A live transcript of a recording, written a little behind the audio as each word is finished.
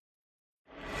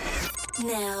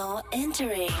Now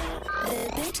entering the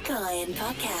Bitcoin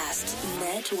Podcast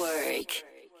Network.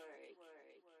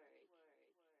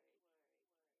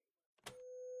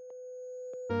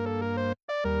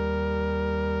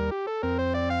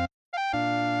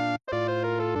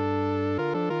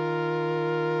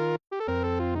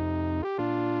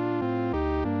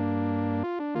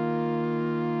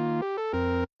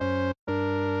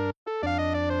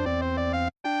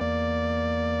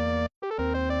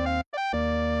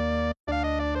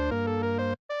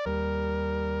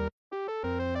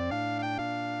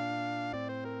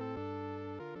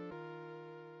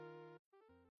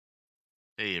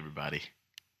 Hey everybody,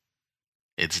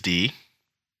 it's D.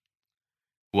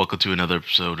 Welcome to another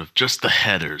episode of Just the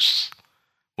Headers,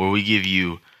 where we give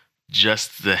you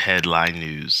just the headline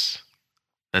news.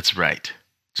 That's right,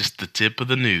 just the tip of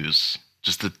the news,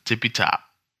 just the tippy top,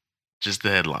 just the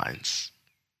headlines.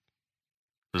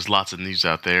 There's lots of news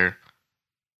out there,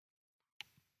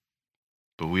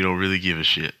 but we don't really give a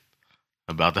shit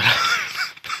about that.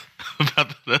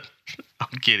 about that.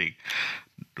 I'm kidding.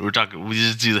 We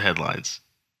just do the headlines.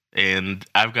 And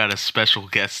I've got a special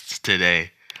guest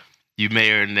today. You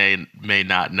may or may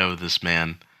not know this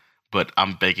man, but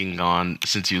I'm banking on,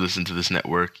 since you listen to this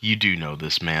network, you do know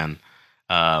this man.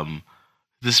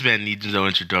 This man needs no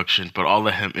introduction, but I'll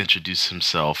let him introduce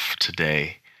himself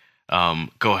today.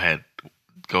 Go ahead.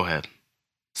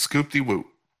 Scoop de whoop,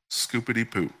 scoopity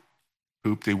poop,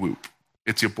 poop de whoop.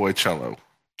 It's your boy Cello.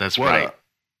 That's What right. up?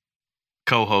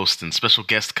 Co-host and special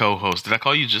guest co-host. Did I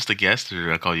call you just a guest, or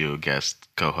did I call you a guest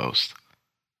co-host?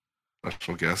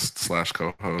 Special guest /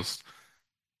 co-host.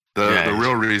 The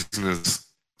real reason is,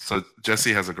 so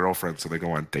Jesse has a girlfriend, so they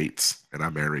go on dates, and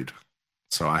I'm married.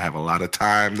 So I have a lot of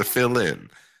time to fill in.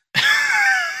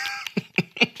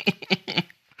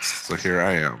 So here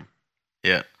I am.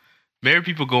 Yeah. Married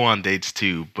people go on dates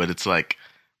too, but it's like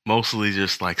mostly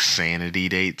just like sanity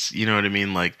dates. You know what I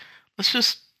mean? Like, let's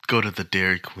just go to the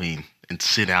Dairy Queen and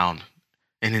sit down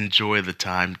and enjoy the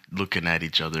time looking at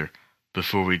each other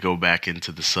before we go back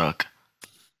into the suck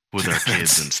with our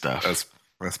kids and stuff.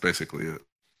 That's basically it.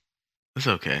 It's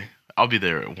okay. I'll be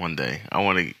there one day. I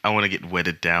want to get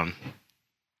wetted down.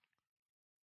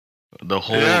 The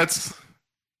whole Yeah,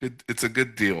 it's a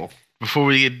good deal. Before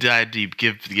we dive deep,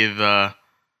 give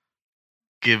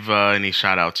any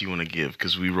shout outs you want to give,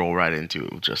 because we roll right into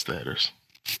it with just the headers.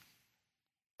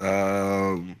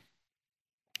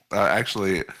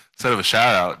 Actually, instead of a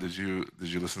shout out, did you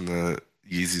listen to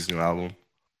Yeezy's new album?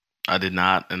 I did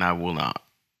not, and I will not.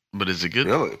 But is it good?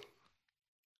 Really?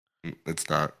 It's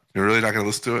not. You're really not gonna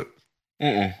listen to it?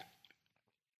 Mm-mm.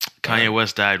 Kanye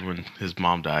West died when his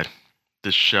mom died.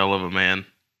 This shell of a man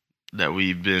that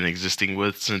we've been existing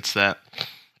with since that.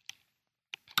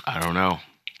 I don't know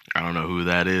who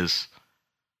that is.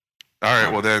 All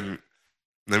right, well then,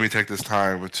 let me take this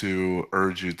time to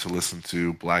urge you to listen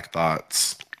to Black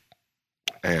Thoughts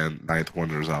and Ninth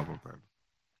Wonder's album. Then.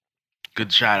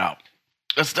 Good shout out.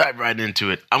 Let's dive right into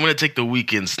it. I'm going to take the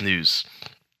weekend's news.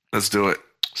 Let's do it.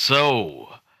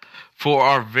 So, for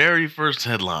our very first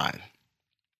headline,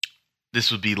 this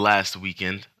would be last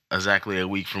weekend, exactly a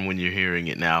week from when you're hearing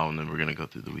it now, and then we're going to go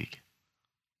through the week.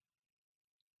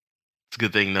 It's a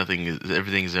good thing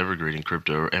everything is evergreen in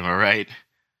crypto, am I right?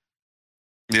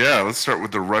 Yeah, let's start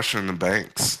with the Russian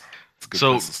banks. It's a good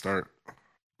place to start.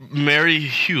 Mary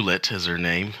Hewlett is her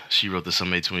name. She wrote this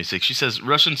on May 26. She says,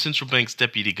 Russian central bank's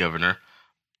deputy governor,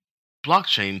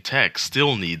 blockchain tech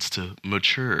still needs to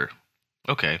mature.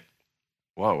 Okay.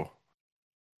 Whoa.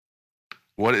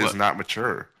 What is not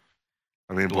mature?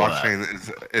 I mean, blockchain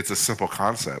it's a simple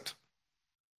concept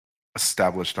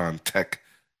established on tech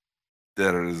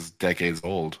that is decades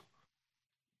old.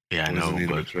 Yeah, I know,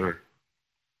 but mature?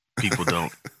 people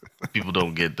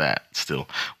don't get that still.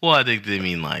 Well, I think they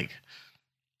mean like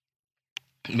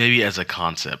maybe as a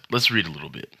concept. Let's read a little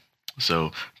bit.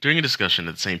 So, during a discussion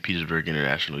at the St. Petersburg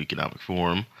International Economic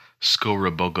Forum,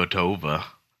 Skora Bogotova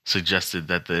suggested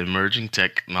that the emerging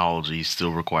technology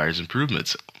still requires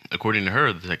improvements. According to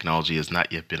her, the technology has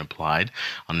not yet been applied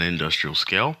on an industrial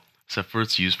scale, except for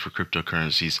its use for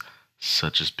cryptocurrencies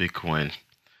such as Bitcoin.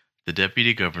 The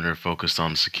deputy governor focused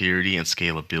on security and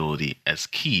scalability as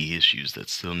key issues that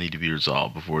still need to be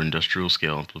resolved before industrial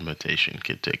scale implementation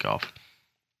can take off.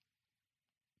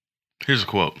 Here's a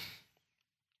quote.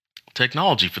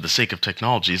 Technology for the sake of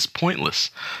technology is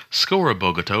pointless. Skora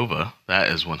Bogotova, that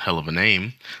is one hell of a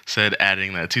name, said,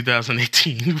 adding that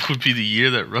 2018 would be the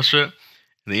year that Russia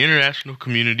and the international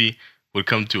community would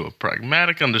come to a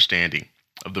pragmatic understanding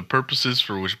of the purposes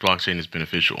for which blockchain is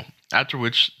beneficial, after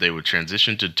which they would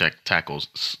transition to tackle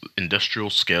industrial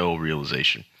scale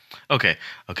realization. Okay,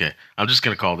 I'm just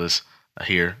going to call this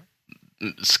here.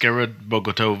 Skera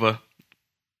Bogotova.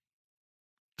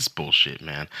 This bullshit,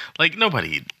 man. Like,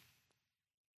 nobody...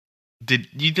 Did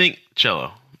you think,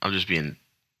 Cello, I'm just being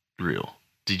real.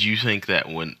 Did you think that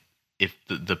if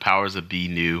the powers that be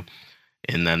knew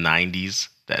in the 90s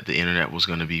that the internet was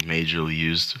going to be majorly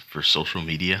used for social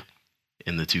media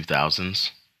in the 2000s?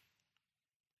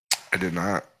 I did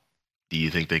not. Do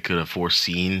you think they could have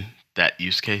foreseen that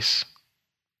use case?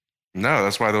 No,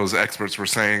 that's why those experts were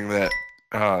saying that,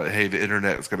 hey, the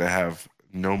internet is going to have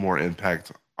no more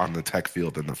impact on the tech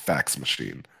field than the fax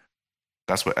machine.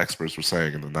 That's what experts were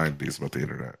saying in the 90s about the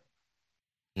internet.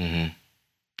 Mm-hmm.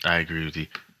 I agree with you.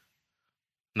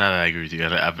 Not that I agree with you.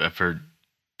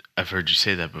 I've heard you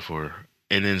say that before.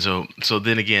 And then so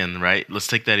then again, right? Let's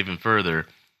take that even further.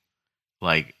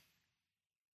 Like,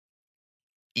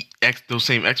 those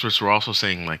same experts were also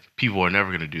saying, like, people are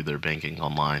never going to do their banking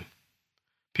online.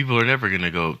 People are never going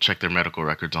to go check their medical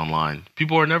records online.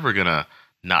 People are never going to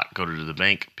not go to the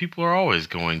bank. People are always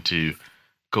going to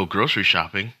go grocery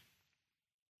shopping.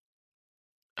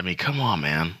 I mean, come on,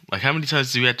 man. Like, how many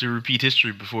times do we have to repeat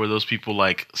history before those people,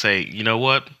 like, say, you know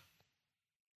what?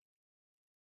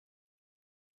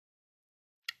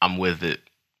 I'm with it.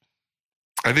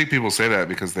 I think people say that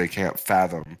because they can't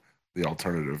fathom the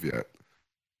alternative yet.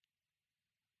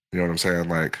 You know what I'm saying?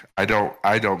 Like, I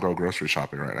don't go grocery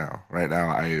shopping right now. Right now,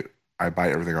 I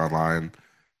buy everything online,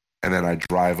 and then I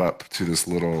drive up to this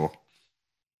little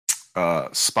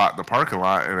spot in the parking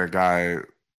lot, and a guy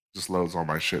just loads all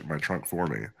my shit in my trunk for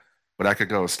me. But I could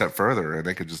go a step further, and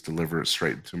they could just deliver it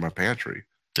straight into my pantry.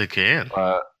 They can.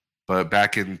 But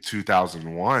back in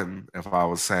 2001, if I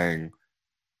was saying,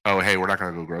 oh, hey, we're not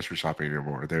going to go grocery shopping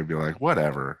anymore, they'd be like,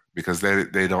 whatever, because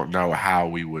they don't know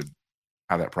how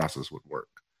that process would work.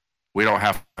 We don't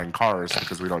have flying cars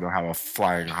because we don't know how a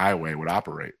flying highway would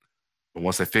operate. But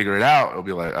once they figure it out, it'll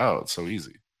be like, oh, it's so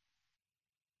easy.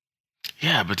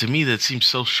 Yeah, but to me, that seems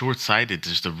so short-sighted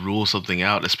just to rule something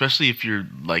out, especially if you're,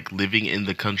 like, living in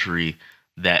the country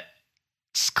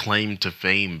that's claim to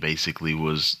fame basically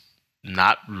was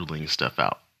not ruling stuff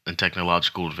out and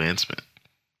technological advancement.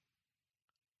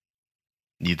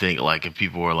 You think, like, if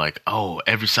people were like, oh,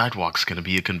 every sidewalk's going to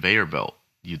be a conveyor belt,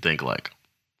 you'd think, like,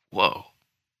 whoa,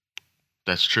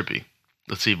 that's trippy.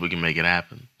 Let's see if we can make it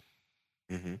happen.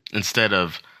 Mm-hmm. Instead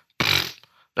of,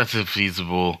 that's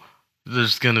infeasible.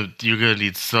 You're gonna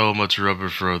need so much rubber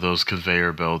for those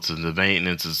conveyor belts, and the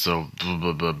maintenance is so blah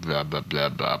blah blah blah blah blah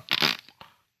blah.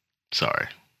 Sorry,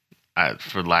 I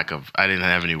didn't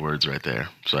have any words right there,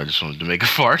 so I just wanted to make a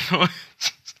fart noise.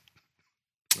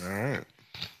 All right.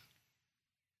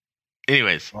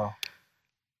 Anyways, wow.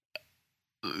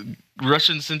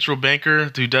 Russian central banker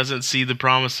who doesn't see the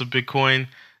promise of Bitcoin.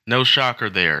 No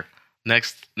shocker there.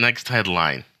 Next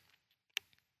headline.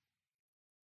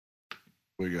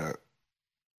 We got.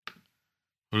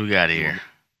 What do we got here?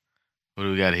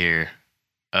 Read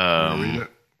it?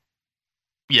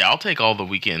 Yeah, I'll take all the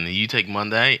weekend. You take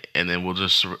Monday, and then we'll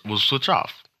switch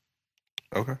off.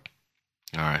 Okay.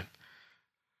 All right.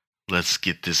 Let's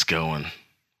get this going.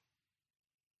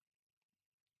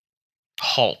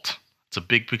 Halt. It's a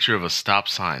big picture of a stop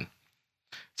sign.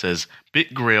 It says,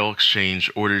 BitGrail exchange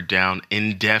ordered down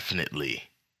indefinitely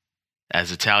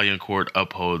as Italian court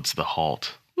upholds the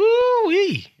halt.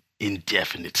 Woo-wee!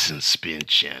 Indefinite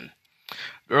suspension.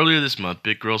 Earlier this month,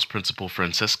 BitGrail's principal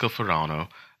Francesco Ferrano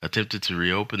attempted to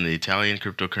reopen the Italian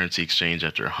cryptocurrency exchange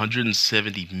after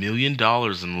 $170 million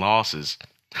in losses.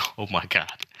 Oh my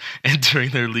God. And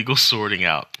during their legal sorting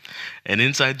out. An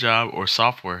inside job or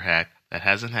software hack that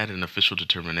hasn't had an official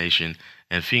determination,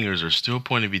 and fingers are still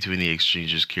pointing between the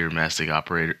exchange's charismatic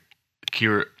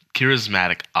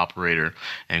operator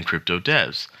and crypto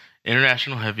devs.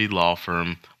 International heavy law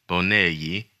firm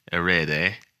Bonelli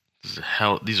Erede.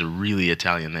 These are really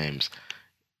Italian names.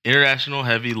 International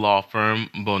heavy law firm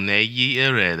Bonelli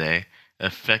Erede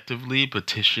effectively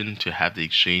petitioned to have the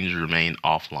exchange remain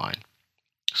offline.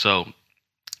 So,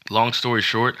 long story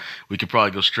short, we could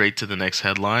probably go straight to the next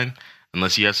headline.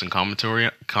 Unless you have some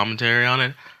commentary on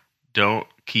it, don't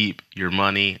keep your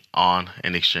money on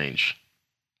an exchange.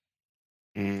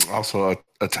 Also,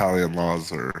 Italian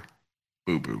laws are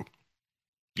boo-boo.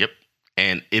 Yep.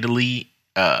 And Italy,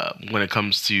 when it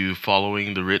comes to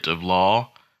following the writ of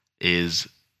law, is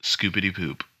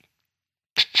scoopity-poop.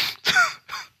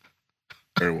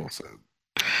 Very well said.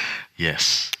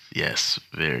 Yes.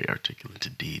 Very articulate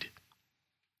indeed.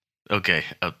 Okay,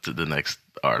 up to the next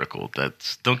article.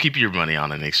 Don't keep your money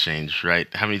on an exchange,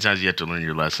 right? How many times do you have to learn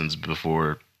your lessons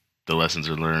before the lessons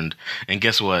are learned? And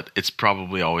guess what? It's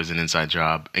probably always an inside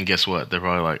job. And guess what? They're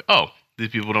probably like, oh, These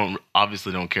people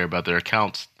obviously don't care about their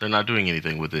accounts. They're not doing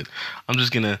anything with it. I'm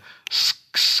just gonna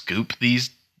scoop these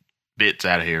bits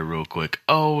out of here real quick.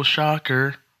 Oh,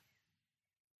 shocker!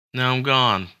 Now I'm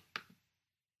gone.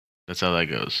 That's how that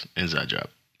goes. Inside job.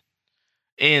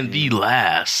 And the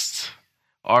last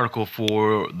article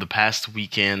for the past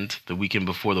weekend, the weekend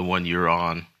before the one you're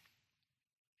on,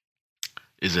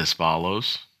 is as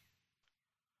follows.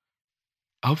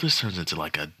 I hope this turns into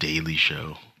like a daily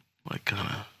show, like kind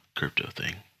of crypto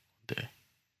thing. Day.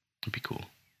 It'd be cool.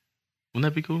 Wouldn't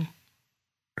that be cool?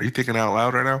 Are you thinking out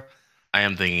loud right now? I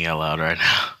am thinking out loud right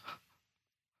now.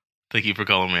 Thank you for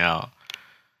calling me out.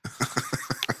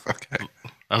 Okay.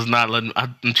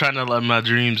 I'm trying to let my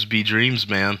dreams be dreams,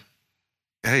 man.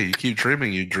 Hey, you keep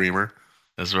dreaming, you dreamer.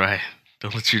 That's right.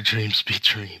 Don't let your dreams be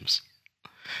dreams.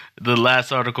 The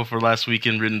last article for last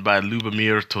weekend, written by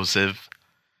Lubomir Tosev,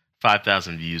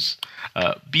 5,000 views.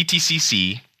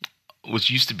 BTCC,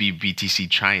 which used to be BTC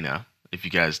China, if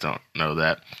you guys don't know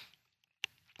that,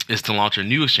 is to launch a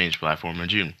new exchange platform in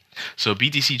June. So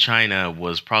BTC China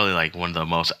was probably like one of the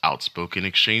most outspoken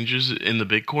exchanges in the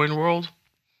Bitcoin world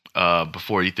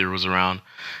before Ether was around.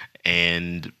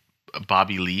 And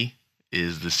Bobby Lee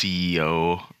is the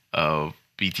CEO of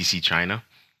BTC China.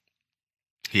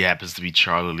 He happens to be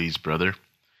Charlie Lee's brother.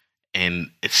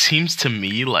 And it seems to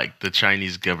me like the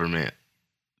Chinese government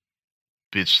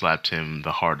bitch slapped him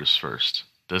the hardest first,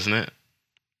 doesn't it?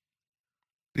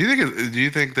 Do you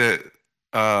think that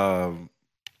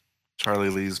Charlie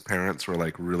Lee's parents were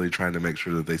like really trying to make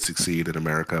sure that they succeed in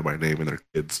America by naming their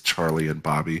kids Charlie and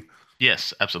Bobby?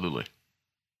 Yes, absolutely.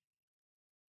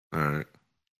 All right.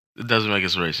 It doesn't make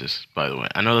us racist, by the way.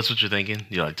 I know that's what you're thinking.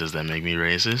 You're like, does that make me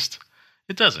racist?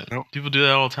 It doesn't. Nope. People do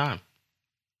that all the time.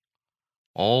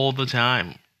 All the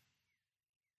time.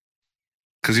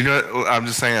 Because, I'm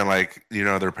just saying, like,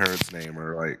 their parents' name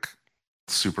are like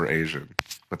super Asian,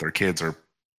 but their kids are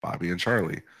Bobby and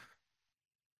Charlie.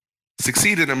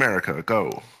 Succeed in America,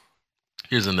 go.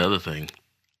 Here's another thing.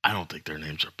 I don't think their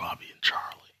names are Bobby and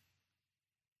Charlie.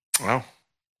 Well,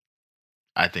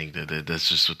 I think that's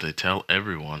just what they tell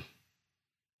everyone.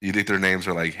 You think their names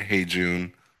are like Hey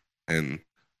June and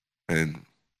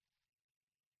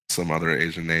some other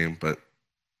Asian name, but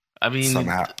I mean,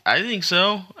 somehow. I think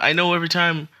so. I know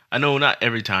not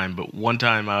every time, but one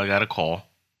time I got a call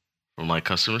from like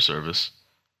customer service.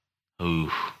 Ooh.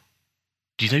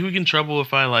 Do you think we get in trouble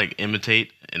if I like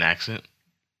imitate an accent?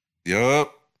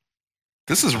 Yup.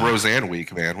 This is Roseanne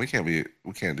week, man. We can't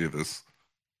do this.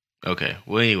 Okay.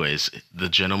 Well, anyways, the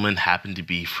gentleman happened to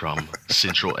be from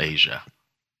Central Asia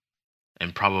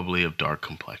and probably of dark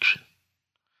complexion.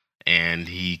 And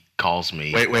he calls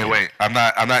me. Wait. I'm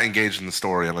not engaged in the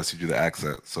story unless you do the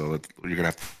accent. So you're gonna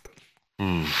have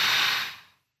to.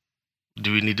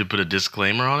 Do we need to put a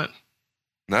disclaimer on it?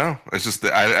 No, it's just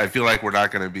that I feel like we're not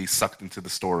going to be sucked into the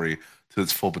story to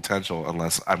its full potential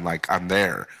unless I'm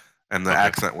there, and the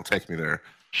accent will take me there.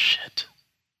 Shit.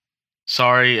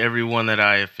 Sorry, everyone that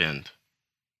I offend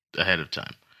ahead of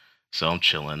time. So I'm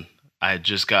chilling. I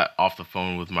just got off the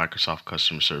phone with Microsoft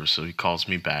customer service, so he calls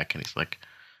me back and he's like,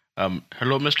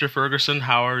 "Hello, Mr. Ferguson,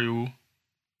 how are you?"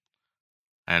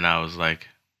 And I was like,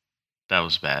 "That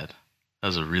was bad. That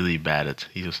was a really bad."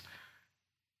 He goes,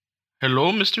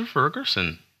 "Hello, Mr.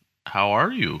 Ferguson. How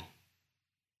are you?"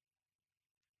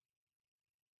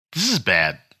 This is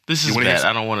bad. This is bad.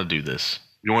 I don't want to do this.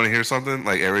 You want to hear something?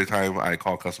 Like every time I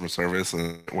call customer service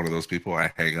and one of those people,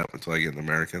 I hang up until I get an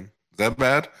American. Is that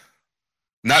bad?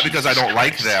 Not because I don't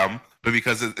like them, but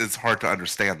because it's hard to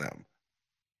understand them.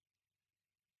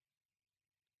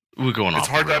 We're going off. It's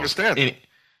hard to understand.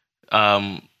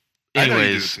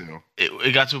 Anyways,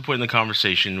 it got to a point in the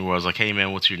conversation where I was like, "Hey,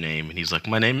 man, what's your name?" And he's like,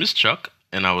 "My name is Chuck."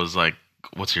 And I was like,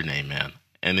 "What's your name, man?"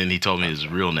 And then he told me his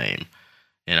real name.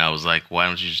 And I was like, "Why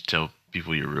don't you just tell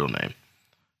people your real name?"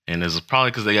 And it's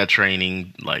probably because they got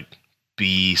training, like,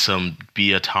 be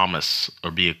a Thomas or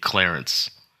be a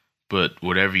Clarence. But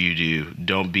whatever you do,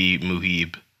 don't be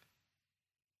Muhib.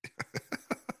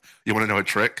 You want to know a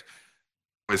trick?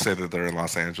 They say that they're in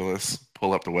Los Angeles.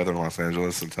 Pull up the weather in Los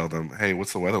Angeles and tell them, "Hey,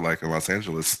 what's the weather like in Los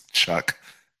Angeles, Chuck?"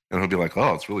 And he'll be like,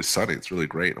 "Oh, it's really sunny. It's really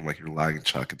great." I'm like, "You're lying,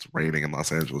 Chuck. It's raining in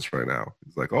Los Angeles right now."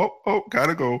 He's like, "Oh,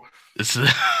 gotta go."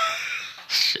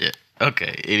 Shit.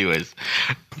 Okay. Anyways,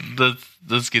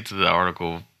 let's get to the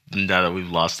article now that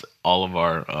we've lost all of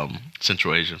our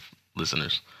Central Asian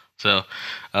listeners. So,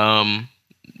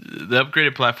 the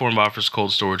upgraded platform offers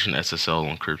cold storage and SSL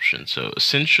encryption. So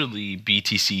essentially,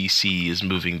 BTCC is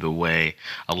moving the way.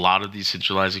 A lot of these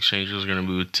centralized exchanges are going to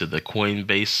move to the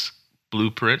Coinbase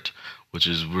blueprint, which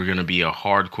is we're going to be a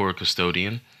hardcore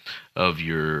custodian of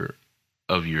your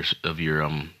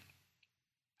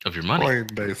of your money.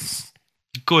 Coinbase.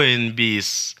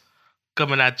 Coinbase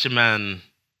coming at you, man.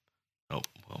 Oh,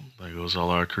 well, there goes all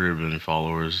our Caribbean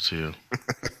followers too.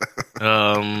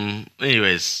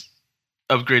 Anyways,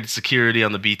 upgraded security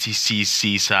on the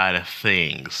BTC side of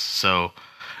things. So,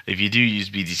 if you do use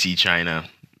BTC China,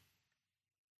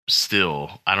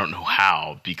 still, I don't know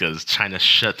how because China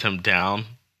shut them down.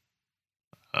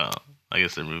 I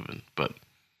guess they're moving, but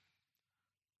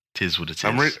tis what it is.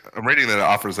 I'm reading that it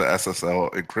offers a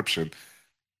SSL encryption.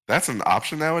 That's an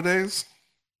option nowadays?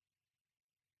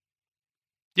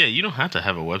 Yeah, you don't have to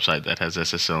have a website that has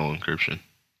SSL encryption,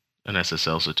 an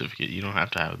SSL certificate. You don't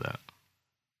have to have that.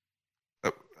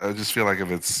 I just feel like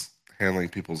if it's handling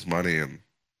people's money and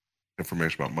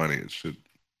information about money, it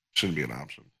shouldn't be an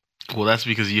option. Well, that's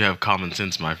because you have common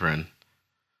sense, my friend.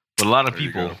 But a lot of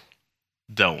people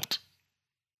don't.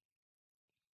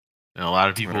 And a lot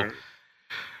of people,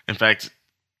 in fact,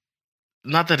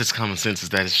 not that it's common sense, is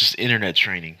that it's just internet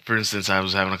training. For instance, I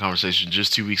was having a conversation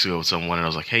just 2 weeks ago with someone, and I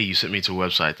was like, hey, you sent me to a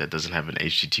website that doesn't have an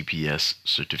HTTPS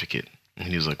certificate. And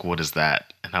he was like, what is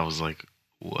that? And I was like,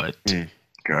 what?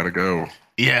 Gotta go.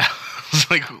 Yeah. I was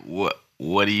like,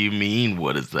 what do you mean,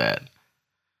 what is that?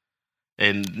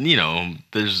 And, you know,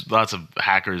 there's lots of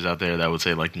hackers out there that would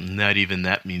say, like, not even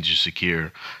that means you're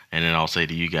secure. And then I'll say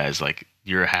to you guys, like,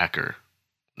 you're a hacker.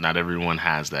 Not everyone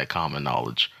has that common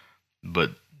knowledge.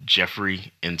 But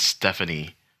Jeffrey and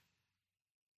Stephanie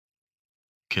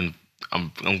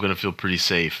I'm going to feel pretty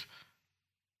safe.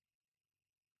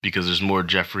 Because there's more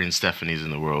Jeffrey and Stephanies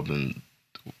in the world than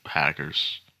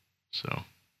hackers. So,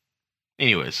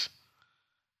 anyways.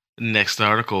 Next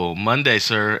article. Monday,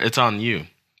 sir. It's on you.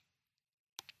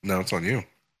 No, it's on you.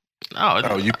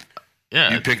 You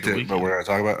picked it, but we're going to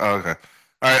talk about. Oh, okay.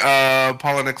 All right.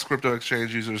 Poloniex crypto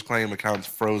exchange users claim accounts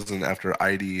frozen after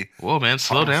ID. Whoa, man,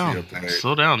 slow down.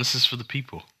 Slow down. This is for the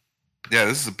people. Yeah,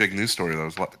 this is a big news story. That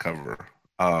was a lot to cover.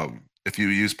 If you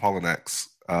use Poloniex,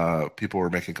 people were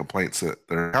making complaints that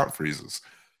their account freezes.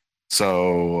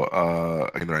 So,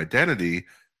 in their identity,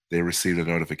 they received a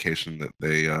notification that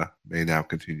they may now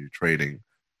continue trading,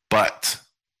 but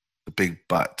the big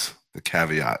but. The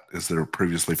caveat is their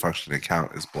previously functioning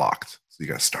account is blocked. So you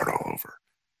got to start all over.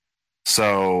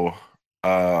 So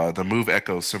the Move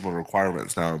Echo similar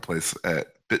requirements now in place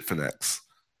at Bitfinex.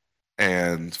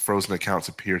 And frozen accounts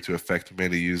appear to affect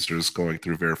many users going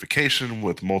through verification,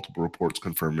 with multiple reports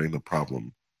confirming the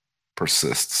problem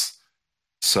persists.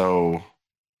 So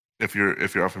if you're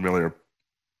unfamiliar,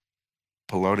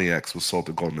 Poloniex was sold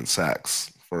to Goldman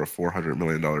Sachs for a $400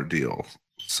 million deal.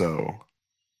 So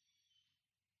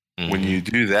when you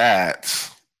do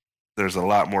that, there's a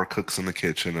lot more cooks in the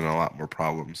kitchen and a lot more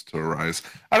problems to arise.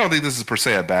 I don't think this is per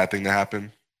se a bad thing to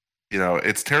happen. You know,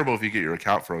 it's terrible if you get your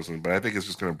account frozen, but I think it's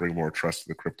just going to bring more trust to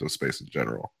the crypto space in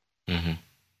general. Mm-hmm.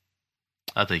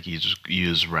 I think he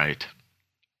is right.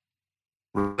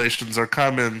 Regulations are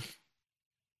coming.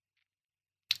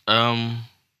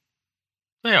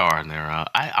 They are and they're out.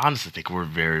 I honestly think we're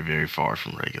very, very far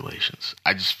from regulations.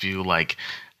 I just feel like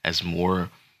as more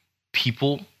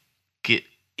people get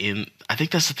in, I think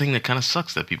that's the thing that kind of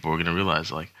sucks that people are going to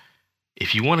realize, like,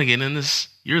 if you want to get in this,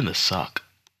 you're in the suck.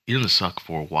 You're in the suck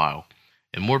for a while.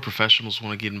 And more professionals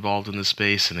want to get involved in this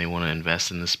space, and they want to invest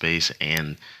in this space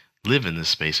and live in this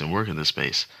space and work in this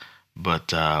space.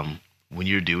 But when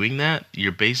you're doing that,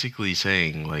 you're basically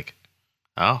saying, like,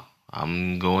 oh,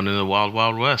 I'm going to the wild,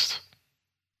 wild west.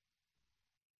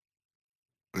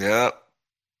 Yep.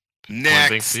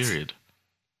 Next. Period.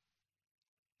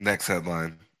 Next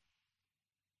headline.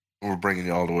 We're bringing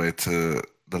you all the way to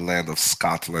the land of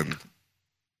Scotland,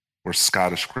 where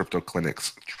Scottish crypto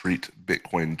clinics treat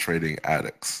Bitcoin trading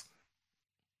addicts.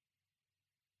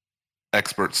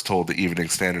 Experts told the Evening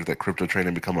Standard that crypto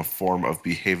trading become a form of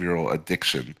behavioral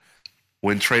addiction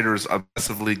when traders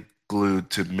obsessively glued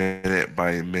to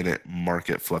minute-by-minute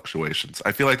market fluctuations.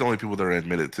 I feel like the only people that are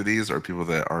admitted to these are people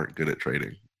that aren't good at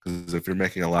trading. Because if you're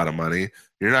making a lot of money,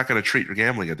 you're not going to treat your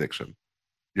gambling addiction.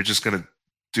 You're just going to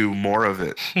do more of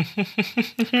it.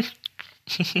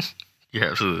 You're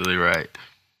absolutely right.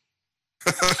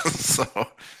 So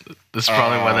that's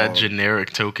probably why that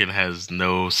generic token has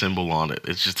no symbol on it.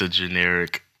 It's just a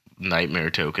generic nightmare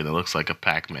token. It looks like a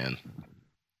Pac-Man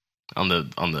on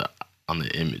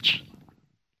the image.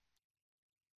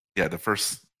 Yeah, the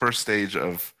first stage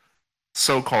of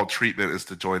so-called treatment is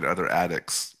to join other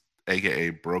addicts, aka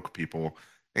broke people,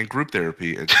 in group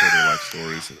therapy and share their life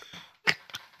stories.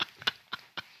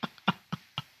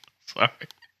 Sorry.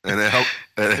 And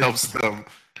it helps them.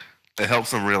 It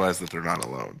helps them realize that they're not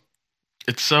alone.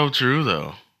 It's so true,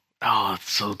 though. Oh,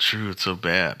 it's so true. It's so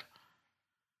bad.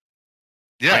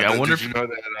 Yeah, like, I wonder did you know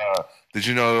that Did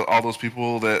you know all those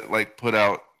people that like put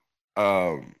out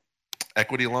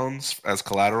equity loans as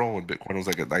collateral when Bitcoin was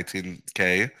like at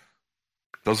 19K?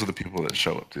 Those are the people that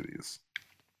show up to these.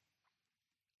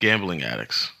 Gambling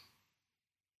addicts.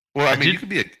 Well, I mean, you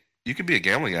could be a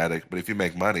gambling addict, but if you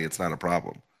make money, it's not a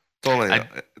problem.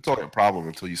 It's only a problem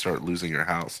until you start losing your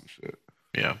house and shit.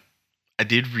 Yeah. I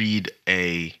did read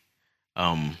I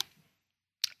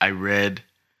read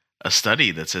a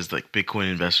study that says like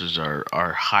Bitcoin investors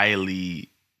are highly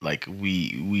like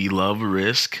we love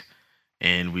risk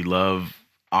and we love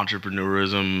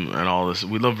entrepreneurism and all this.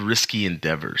 We love risky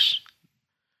endeavors.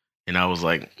 And I was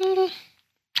like,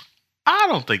 I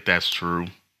don't think that's true.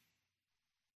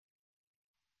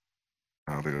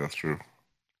 I don't think that's true.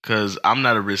 Because I'm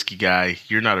not a risky guy.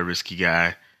 You're not a risky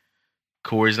guy.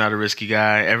 Corey's not a risky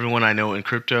guy. Everyone I know in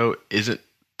crypto isn't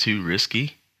too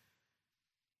risky.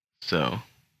 So,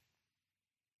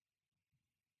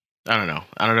 I don't know.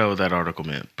 I don't know what that article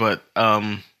meant. But,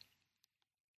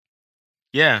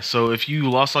 yeah. So if you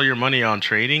lost all your money on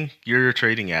trading, you're a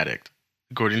trading addict,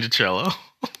 according to Cello.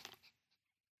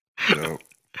 No.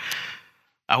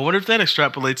 I wonder if that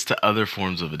extrapolates to other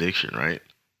forms of addiction, right?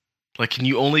 Like, can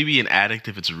you only be an addict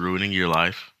if it's ruining your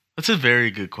life? That's a very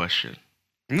good question.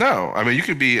 No. I mean, you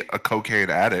could be a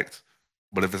cocaine addict,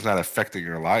 but if it's not affecting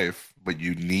your life, but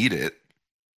you need it,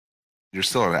 you're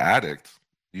still an addict.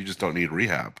 You just don't need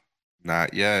rehab.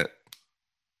 Not yet.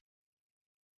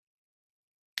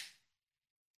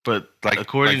 But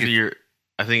according to your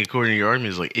argument,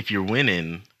 is like if you're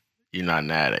winning, you're not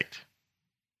an addict.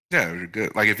 Yeah, you're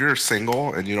good. Like if you're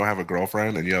single and you don't have a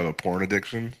girlfriend and you have a porn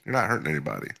addiction, you're not hurting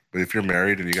anybody. But if you're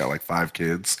married and you got like 5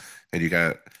 kids and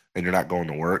you're not going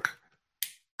to work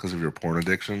because of your porn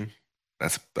addiction,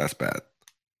 that's bad.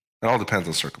 It all depends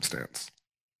on circumstance.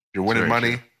 You're winning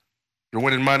money. True. You're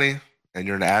winning money and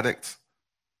you're an addict,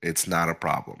 it's not a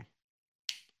problem.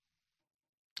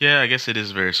 Yeah, I guess it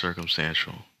is very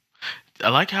circumstantial. I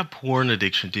like how porn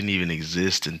addiction didn't even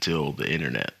exist until the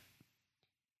internet.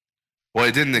 Well,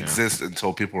 it didn't exist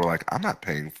until people were like, I'm not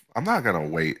going to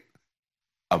wait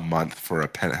a month for a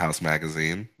Penthouse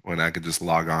magazine when I could just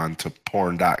log on to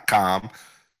porn.com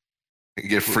and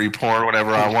get free porn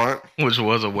whenever I want. Which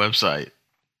was a website.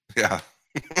 Yeah.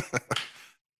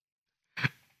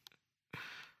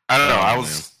 I don't know.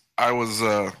 I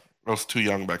was too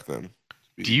young back then.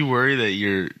 Do you worry that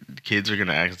your kids are going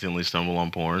to accidentally stumble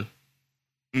on porn?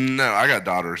 No, I got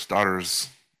daughters. Daughters,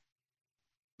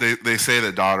 they say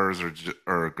that daughters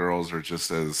or girls are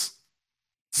just as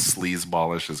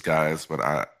sleazeballish as guys, but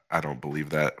I don't believe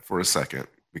that for a second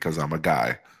because I'm a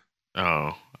guy.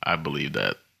 Oh, I believe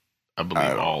that. I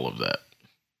believe all of that.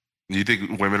 You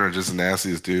think women are just as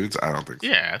nasty as dudes? I don't think so.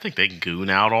 Yeah, I think they goon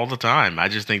out all the time. I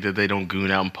just think that they don't goon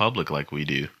out in public like we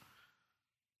do.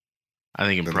 I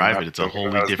think in private it's a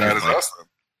wholly different.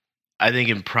 I think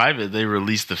in private they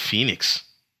release the Phoenix.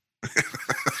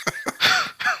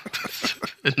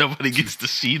 And nobody gets to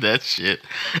see that shit.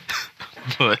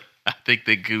 But I think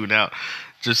they goon out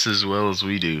just as well as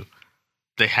we do.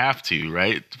 They have to,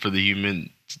 right? For the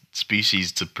human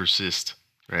species to persist,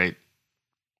 right?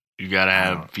 You gotta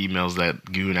have females that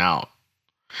goon out.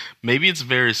 Maybe it's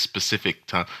very specific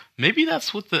time. Maybe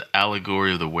that's what the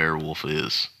allegory of the werewolf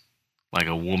is. Like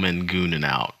a woman gooning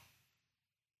out.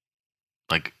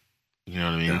 Like, you know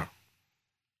what I mean?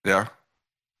 Yeah.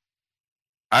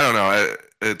 I don't know.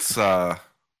 It's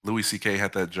Louis C.K.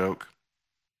 had that joke.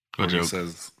 What joke?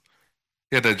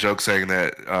 He had that joke saying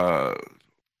that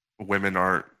women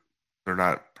they're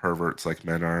not perverts like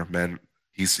men are. Men,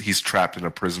 he's trapped in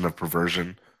a prison of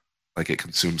perversion. Like it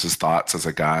consumes his thoughts as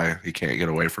a guy. He can't get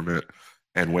away from it.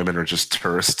 And women are just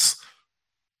tourists.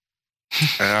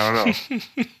 And I don't know.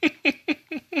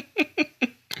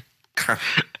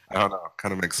 I don't know.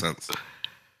 Kind of makes sense.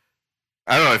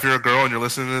 I don't know. If you're a girl and you're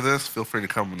listening to this, feel free to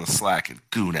come in the Slack and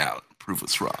goon out and prove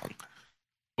us wrong.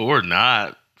 Or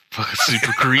not. Fucking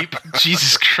super creep.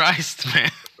 Jesus Christ,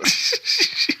 man.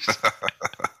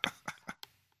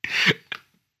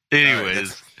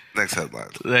 Anyways. Next headline.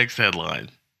 Next headline.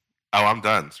 Oh, I'm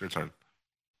done. It's your turn.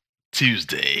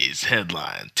 Tuesday's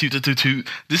headline.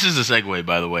 This is a segue,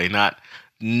 by the way, not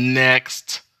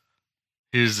next.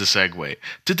 Here's the segue.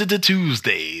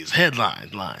 Tuesday's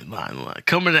headline, line.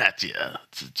 Coming at you.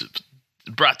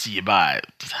 Brought to you by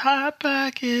Hot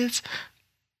Pockets.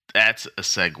 That's a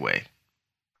segue.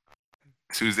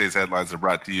 Tuesday's headlines are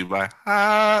brought to you by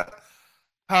Hot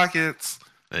Pockets.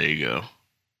 There you go.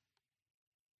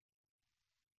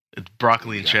 It's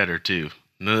broccoli and cheddar, too.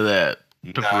 None of that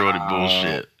pepperoni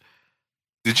bullshit.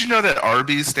 Did you know that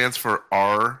Arby's stands for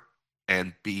R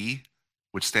and B,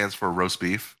 which stands for roast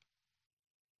beef?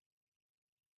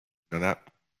 You know that?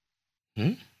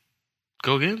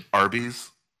 Go again?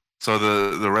 Arby's. So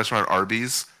the restaurant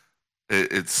Arby's,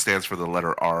 it stands for the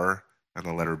letter R and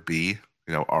the letter B.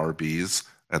 You know, Arby's,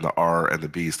 and the R and the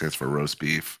B stands for roast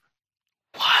beef.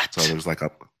 What? So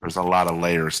there's a lot of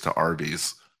layers to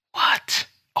Arby's. What?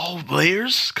 Oh,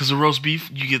 layers? Because the roast beef,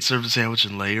 you get served a sandwich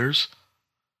in layers?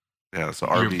 Yeah, so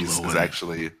Arby's is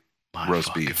actually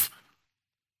roast beef.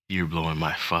 You're blowing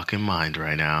my fucking mind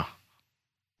right now.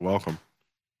 Welcome.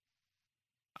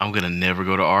 I'm going to never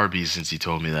go to Arby's since you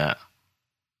told me that.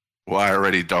 Well, I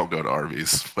already don't go to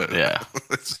Arby's, but yeah,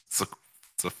 it's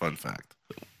a fun fact.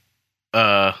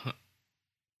 Fun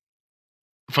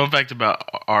fact about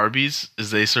Arby's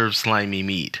is they serve slimy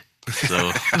meat. So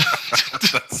that's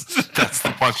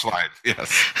the punchline.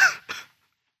 Yes.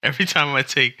 Every time I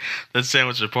take that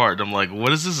sandwich apart, I'm like,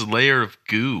 what is this layer of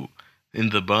goo in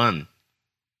the bun?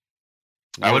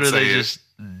 What are they just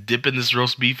dipping this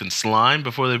roast beef in slime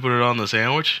before they put it on the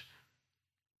sandwich?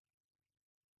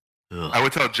 Ugh. I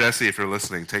would tell Jesse, if you're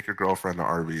listening, take your girlfriend to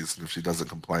Arby's, and if she doesn't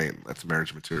complain, that's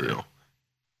marriage material.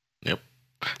 Yep.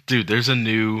 Dude, there's a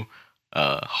new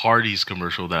Hardee's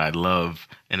commercial that I love,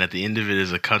 and at the end of it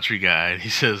is a country guy, and he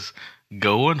says,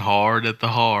 "Going hard at the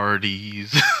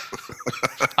Hardee's."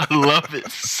 I love it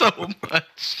so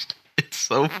much. It's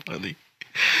so funny.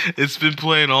 It's been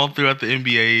playing all throughout the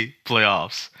NBA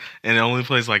playoffs, and it only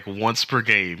plays like once per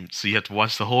game, so you have to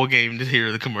watch the whole game to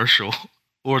hear the commercial,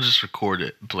 or just record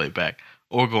it and play it back,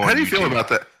 or go on How do you YouTube. feel about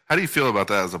that? How do you feel about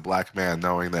that as a black man,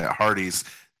 knowing that Hardee's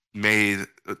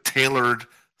tailored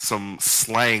some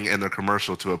slang in their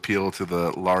commercial to appeal to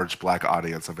the large black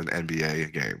audience of an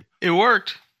NBA game? It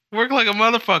worked. Worked like a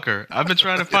motherfucker. I've been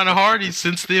trying to find a Hardee's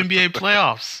since the NBA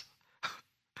playoffs.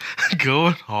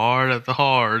 Going hard at the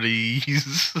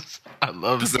Hardee's. I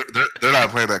love it. They're not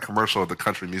playing that commercial at the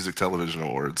Country Music Television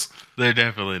Awards. They're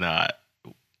definitely not.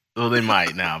 Well, they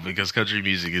might now, because country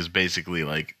music is basically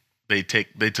like they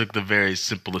took the very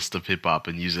simplest of hip hop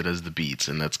and use it as the beats,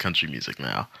 and that's country music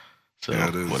now. So yeah,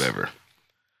 whatever.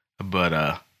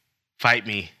 But fight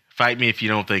me if you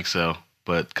don't think so.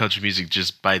 But country music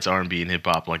just bites R&B and hip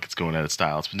hop like it's going out of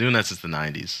style. It's been doing that since the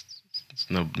 90s. It's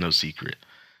no secret.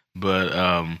 But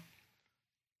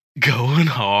going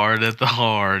hard at the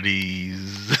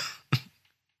Hardee's.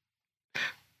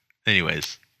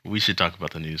 Anyways, we should talk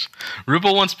about the news.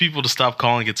 Ripple wants people to stop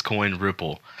calling its coin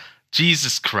Ripple.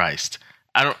 Jesus Christ.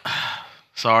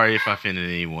 Sorry if I offended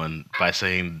anyone by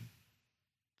saying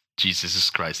Jesus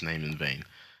Christ's name in vain.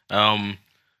 I'm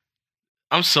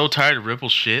so tired of Ripple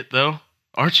shit, though.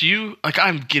 Aren't you? Like,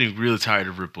 I'm getting really tired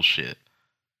of Ripple shit.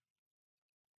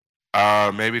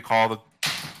 Maybe call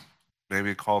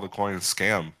the coin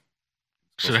scam.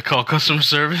 Should I call customer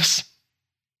service?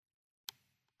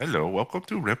 Hello, welcome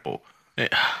to Ripple.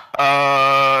 That's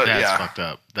fucked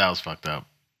up. That was fucked up.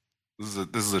 This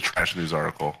is a trash news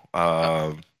article.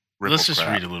 Let's just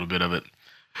read a little bit of it.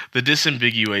 The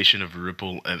disambiguation of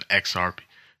Ripple and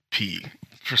XRP.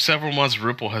 For several months,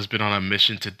 Ripple has been on a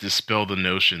mission to dispel the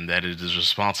notion that it is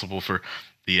responsible for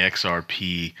the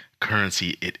XRP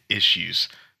currency it issues.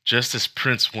 Just as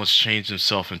Prince once changed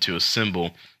himself into a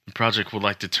symbol, the project would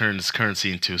like to turn this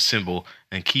currency into a symbol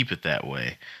and keep it that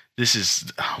way. This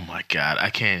is, oh my god, I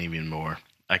can't even more.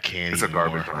 It's a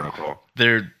garbage article.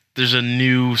 There's a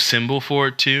new symbol for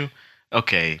it too.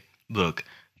 Okay, look,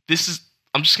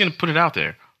 I'm just going to put it out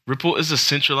there. Ripple is a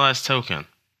centralized token.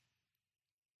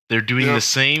 They're doing the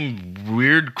same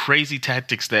weird, crazy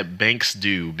tactics that banks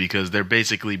do because they're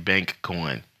basically bank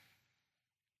coin.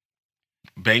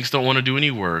 Banks don't want to do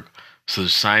any work, so they're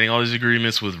signing all these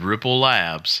agreements with Ripple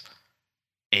Labs,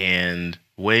 and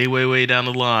way, way, way down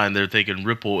the line, they're thinking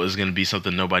Ripple is going to be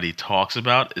something nobody talks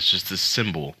about. It's just this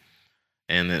symbol.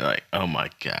 And they're like, oh my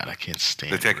god, I can't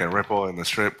stand it. They're taking Ripple in the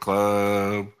strip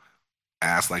club,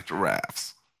 ass like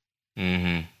giraffes.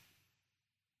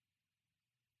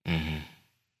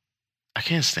 I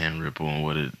can't stand Ripple and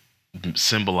what it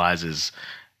symbolizes,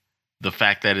 the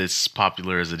fact that it's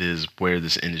popular as it is, where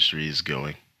this industry is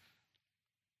going.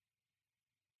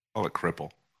 Call it cripple.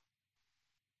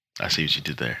 I see what you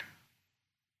did there.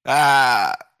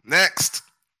 Next.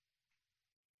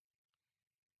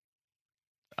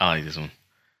 I like this one.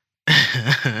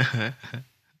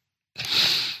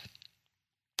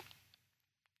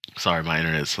 Sorry, my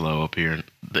internet's slow up here.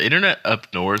 The internet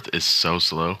up north is so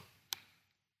slow.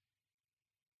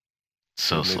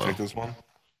 So slow. Take this one?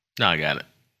 No, I got it.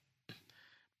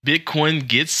 Bitcoin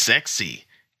gets sexy.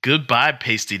 Goodbye,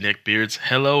 pasty neckbeards.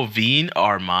 Hello, Veen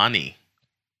Armani.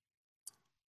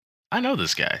 I know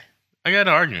this guy. I got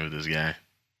an argument with this guy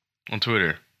on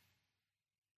Twitter.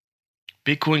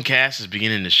 Bitcoin Cash is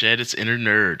beginning to shed its inner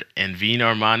nerd, and Veen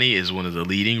Armani is one of the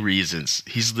leading reasons.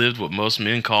 He's lived what most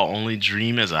men call only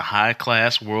dream as a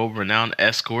high-class, world-renowned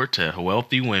escort to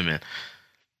wealthy women.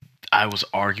 I was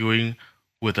arguing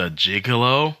with a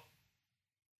gigolo.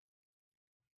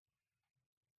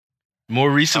 More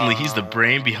recently, he's the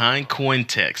brain behind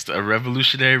Cointext, a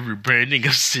revolutionary rebranding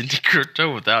of sending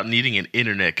crypto without needing an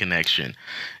internet connection.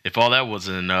 If all that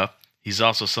wasn't enough, he's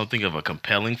also something of a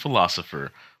compelling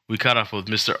philosopher. We caught up with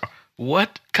Mr.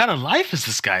 What kind of life is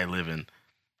this guy living?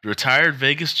 Retired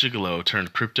Vegas gigolo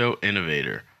turned crypto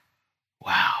innovator.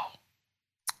 Wow.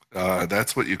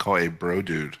 That's what you call a bro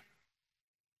dude.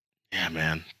 Yeah,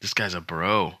 man. This guy's a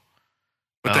bro.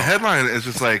 But the headline is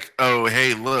just like, oh,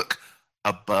 hey, look.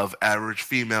 Above average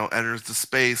female enters the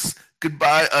space.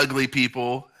 Goodbye, ugly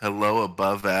people. Hello,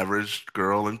 above average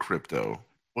girl in crypto.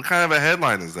 What kind of a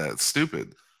headline is that? It's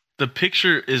stupid. The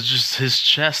picture is just his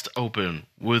chest open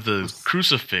with a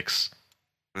crucifix.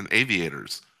 And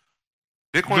aviators.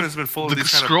 Bitcoin has been full of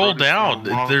these scroll kind of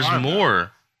down. There's more.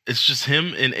 Now. It's just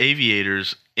him in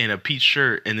aviators in a peach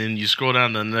shirt. And then you scroll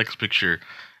down to the next picture.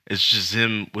 It's just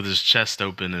him with his chest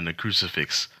open and a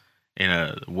crucifix.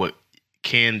 And what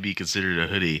can be considered a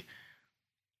hoodie.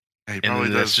 And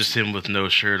then that's just him with no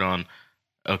shirt on.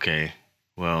 Okay,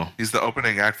 well. He's the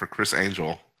opening act for Chris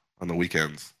Angel on the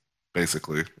weekends,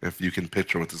 basically, if you can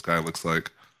picture what this guy looks like.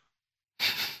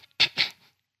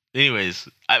 Anyways,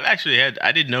 I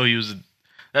didn't know he was,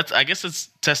 I guess it's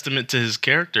testament to his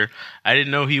character. I didn't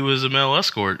know he was a male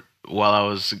escort while I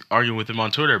was arguing with him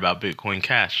on Twitter about Bitcoin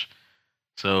Cash.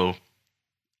 So,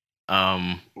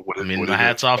 my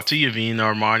hat's off to you, Veen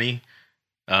Armani.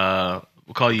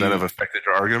 We'll call you. Would that have affected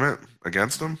your argument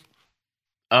against him?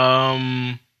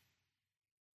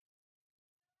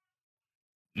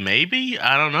 Maybe.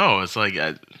 I don't know. It's like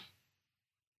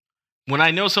when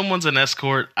I know someone's an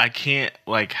escort, I can't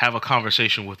have a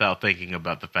conversation without thinking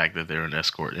about the fact that they're an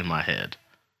escort in my head.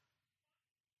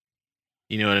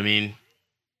 You know what I mean?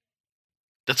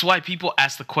 That's why people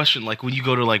ask the question, when you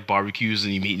go to barbecues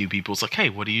and you meet new people, it's like, hey,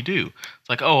 what do you do? It's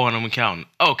like, oh, I'm an accountant.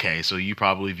 Okay, so you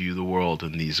probably view the world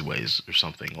in these ways or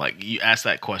something. You ask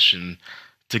that question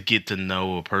to get to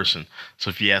know a person. So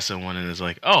if you ask someone and it's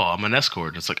like, oh, I'm an escort,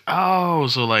 and it's like, oh,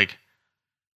 so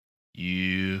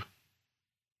you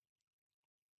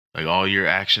all your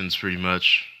actions pretty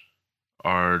much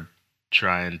are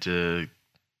trying to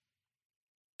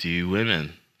do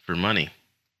women for money.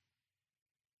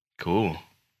 Cool.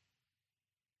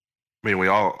 I mean, we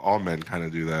all men kind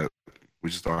of do that.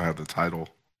 We just don't have the title.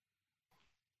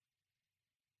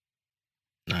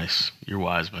 Nice. You're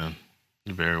wise, man.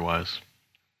 You're very wise.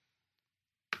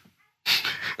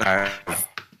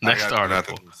 Next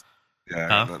article. I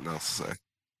got nothing else to say.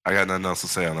 I got nothing else to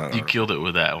say on that. You killed it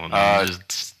with that one. You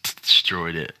just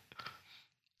destroyed it.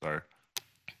 Sorry.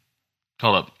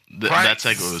 Hold up. That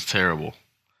segment was terrible.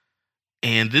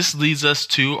 And this leads us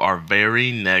to our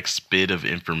very next bit of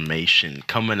information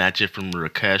coming at you from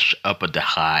Rakesh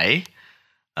Upadhyay.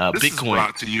 This is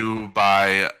brought to you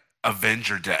by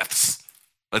Avenger Deaths.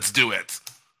 Let's do it.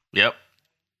 Yep.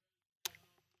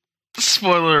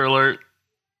 Spoiler alert.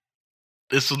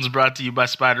 This one's brought to you by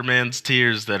Spider-Man's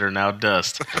tears that are now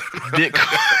dust.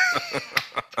 Bitcoin.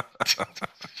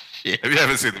 If you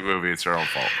haven't seen the movie, it's your own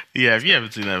fault. Yeah, if you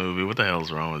haven't seen that movie, what the hell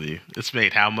is wrong with you? It's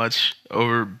made how much?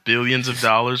 Over billions of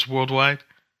dollars worldwide?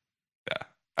 Yeah.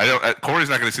 I don't. Corey's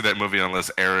not going to see that movie unless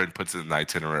Aaron puts it in the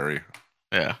itinerary.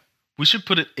 Yeah. We should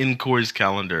put it in Corey's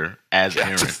calendar as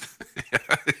Aaron.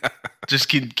 Just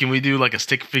can we do a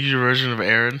stick figure version of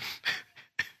Aaron?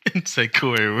 And say,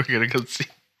 Corey, we're going to go see.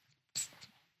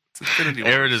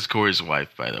 Aaron is Corey's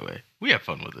wife, by the way. We have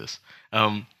fun with this.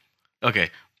 Okay.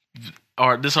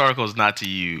 This article is not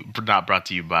brought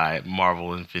to you by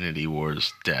Marvel Infinity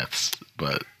Wars deaths,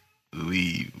 but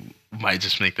we might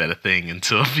just make that a thing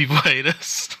until people hate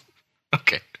us.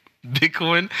 Okay.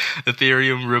 Bitcoin,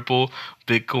 Ethereum, Ripple,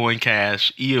 Bitcoin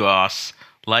Cash, EOS,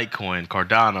 Litecoin,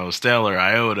 Cardano, Stellar,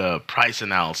 IOTA, price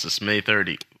analysis, May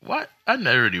 30. What? I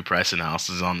never do price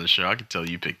analysis on this show. I can tell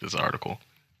you picked this article.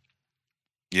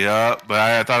 Yeah, but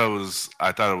I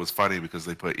thought it was funny because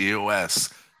they put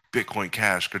EOS, Bitcoin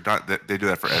Cash. They do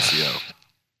that for SEO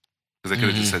because they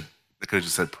could have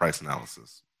just said price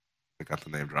analysis. They got the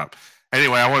name drop.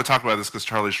 Anyway, I want to talk about this because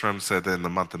Charlie Shrem said that in the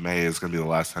month of May is going to be the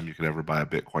last time you could ever buy a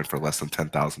Bitcoin for less than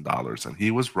 $10,000, and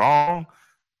he was wrong.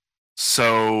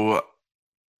 So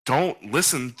don't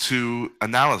listen to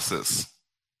analysis.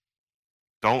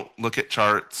 Don't look at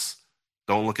charts.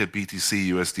 Don't look at BTC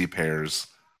USD pairs.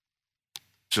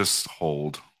 Just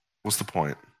hold. What's the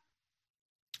point?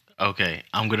 Okay,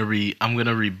 I'm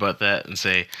gonna rebut that and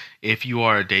say if you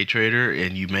are a day trader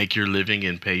and you make your living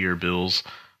and pay your bills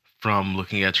from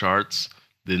looking at charts,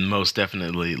 then most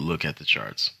definitely look at the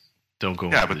charts. Don't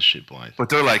go into this shit blind. But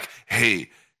they're like, hey,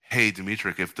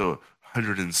 Dimitri, if the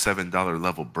 $107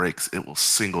 level breaks, it will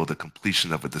signal the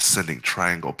completion of a descending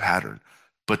triangle pattern.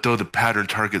 But though the pattern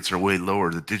targets are way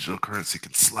lower, the digital currency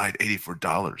can slide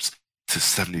 $84 to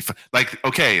 75. Like,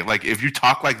 okay, like if you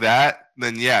talk like that,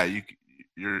 then yeah,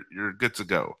 you're good to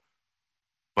go.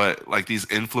 But like these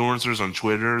influencers on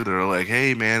Twitter, they're like,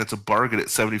 hey man, it's a bargain at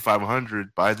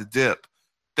 7,500, buy the dip.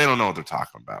 They don't know what they're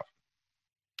talking about.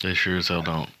 They sure as hell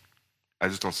don't. I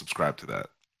just don't subscribe to that.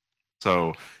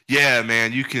 So yeah,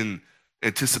 man, you can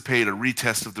anticipate a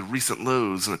retest of the recent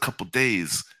lows in a couple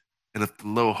days. And if the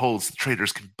low holds, the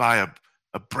traders can buy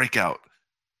a breakout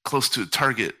close to a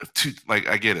target of 2. Like,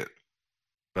 I get it.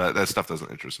 But that stuff doesn't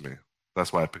interest me.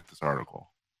 That's why I picked this article.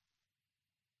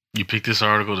 You picked this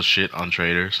article to shit on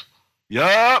traders?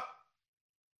 Yup.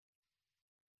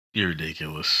 You're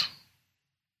ridiculous.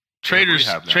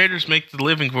 Traders make the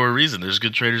living for a reason. There's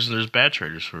good traders and there's bad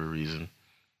traders for a reason.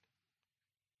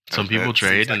 Some people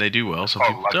trade and they do well. Some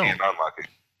people don't. And unlucky.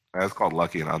 That's called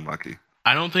lucky and unlucky.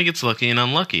 I don't think it's lucky and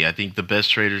unlucky. I think the best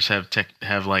traders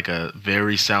have like a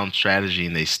very sound strategy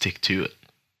and they stick to it.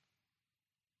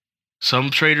 Some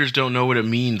traders don't know what it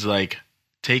means. Like,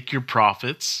 take your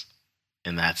profits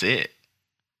and that's it.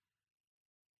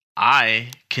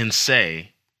 I can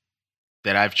say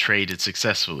that I've traded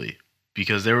successfully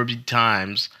because there would be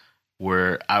times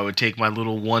where I would take my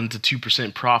little 1 to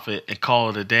 2% profit and call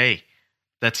it a day.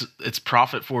 It's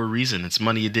profit for a reason. It's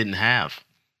money you didn't have.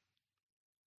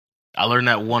 I learned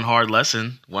that one hard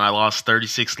lesson when I lost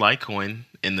 36 Litecoin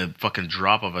in the fucking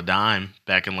drop of a dime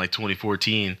back in like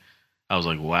 2014. I was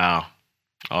like, wow,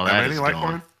 all that is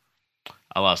gone.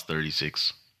 I lost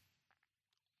 36.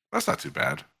 That's not too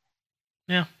bad.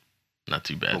 Yeah, not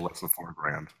too bad. A little less than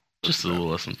 $4,000. Just a little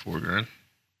less than $4,000.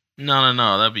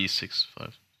 No, that'd be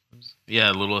 6.5.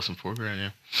 Yeah, a little less than $4,000. Yeah.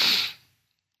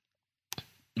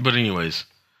 But anyways,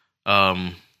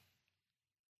 I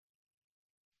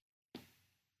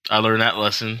learned that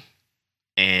lesson,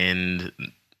 and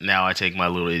now I take my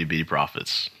little itty bitty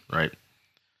profits, right?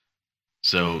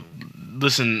 So,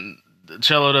 listen,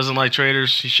 Cello doesn't like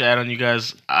traders. He shat on you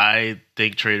guys. I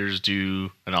think traders do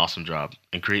an awesome job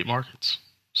and create markets.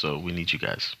 So, we need you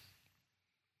guys.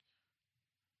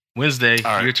 Wednesday,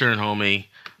 Your turn, homie.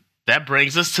 That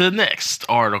brings us to the next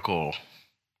article.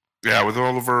 Yeah, with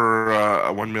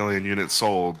over 1 million units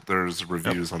sold, there's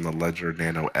reviews on the Ledger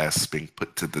Nano S being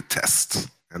put to the test.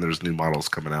 And there's new models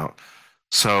coming out.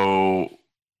 So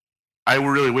I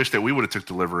really wish that we would have took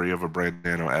delivery of a brand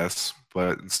Nano S,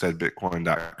 but instead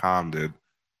Bitcoin.com did.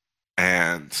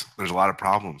 And there's a lot of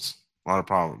problems.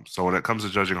 So when it comes to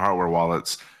judging hardware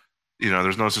wallets,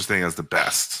 there's no such thing as the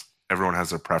best. Everyone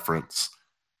has their preference.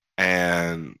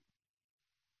 And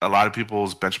a lot of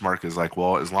people's benchmark is like,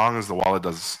 well, as long as the wallet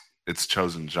does its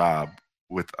chosen job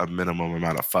with a minimum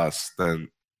amount of fuss, then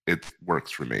it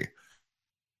works for me.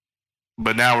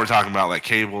 But now we're talking about like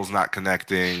cables not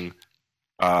connecting.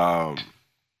 There's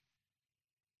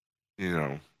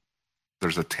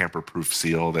a tamper-proof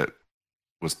seal that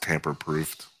was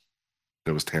tamper-proofed,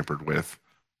 that was tampered with.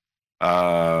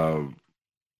 LED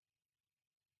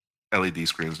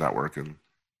screen's not working,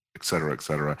 et cetera, et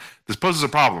cetera. This poses a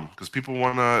problem because people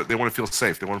want to feel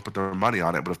safe. They want to put their money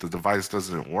on it. But if the device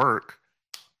doesn't work,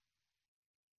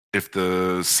 if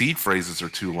the seed phrases are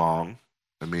too long,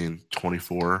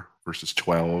 24 versus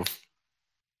 12.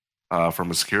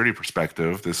 From a security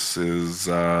perspective, this is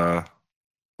a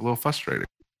little frustrating.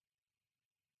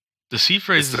 The seed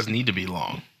phrases need to be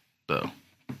long, though.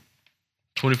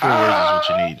 24 words is what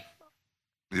you need.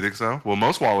 You think so? Well,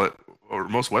 most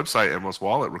website and most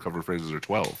wallet recovery phrases are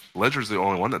 12. Ledger's the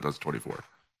only one that does 24.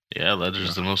 Yeah,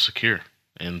 Ledger's the most secure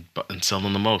and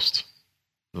selling the most.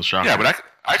 No shocker. Yeah, but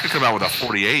I could come out with a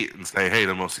 48 and say, hey,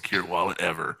 the most secure wallet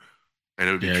ever. And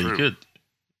it would be true. Yeah, you could.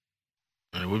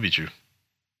 It would be true.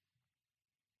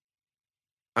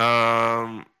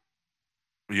 You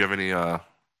have any? How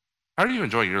are you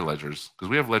enjoying your ledgers? Because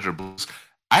we have Ledger Blues.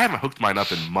 I haven't hooked mine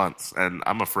up in months, and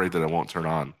I'm afraid that it won't turn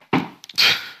on.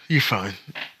 You're fine.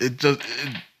 It does.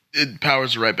 It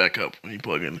powers right back up when you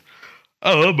plug in.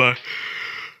 Oh my.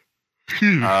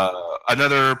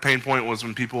 Another pain point was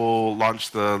when people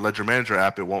launched the Ledger Manager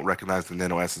app, it won't recognize the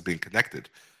Nano S as being connected,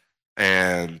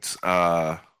 and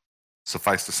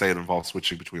suffice to say, it involves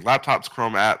switching between laptops,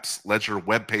 Chrome apps, Ledger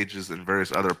web pages, and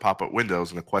various other pop-up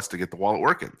windows in a quest to get the wallet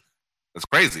working. That's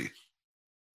crazy.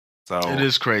 So it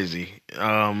is crazy.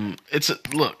 It's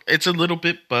a little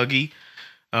bit buggy.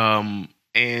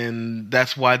 and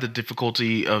that's why the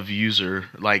difficulty of user,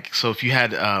 like, so if you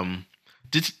had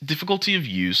difficulty of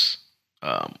use,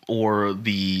 or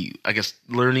the, I guess,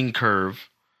 learning curve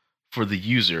for the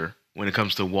user when it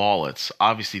comes to wallets,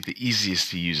 obviously the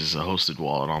easiest to use is a hosted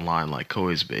wallet online like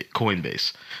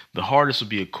Coinbase. The hardest would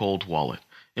be a cold wallet.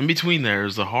 In between there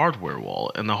is the hardware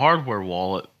wallet, and the hardware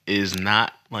wallet is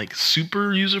not like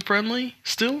super user friendly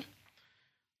still.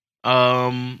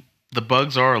 The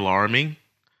bugs are alarming,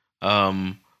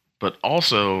 but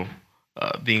also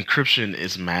the encryption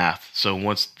is math. So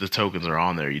once the tokens are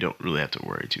on there, you don't really have to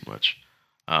worry too much.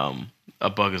 A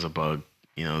bug is a bug.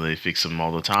 You know, they fix them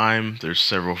all the time. There's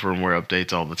several firmware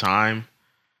updates all the time.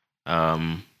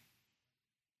 I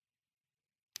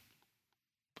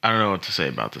don't know what to say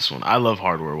about this one. I love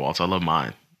hardware wallets. I love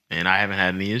mine, and I haven't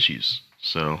had any issues.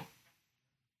 So,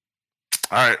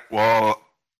 all right. Well,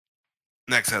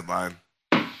 next headline.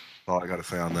 That's all I got to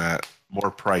say on that.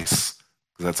 More price,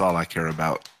 because that's all I care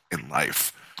about in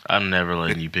life. I'm never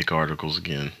letting you pick articles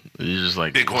again. You're just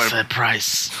like, Bitcoin. What's that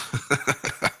price?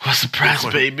 What's the price,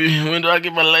 Bitcoin, baby? When do I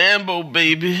get my Lambo,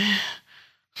 baby?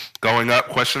 Going up,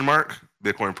 question mark.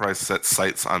 Bitcoin price sets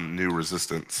sights on new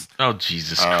resistance. Oh,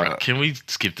 Jesus Christ. Can we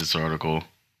skip this article?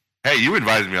 Hey, you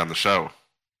invited me on the show.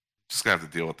 Just going to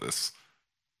have to deal with this.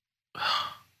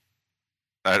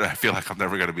 I feel like I'm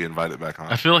never going to be invited back on.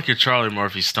 I feel like you're Charlie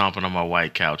Murphy stomping on my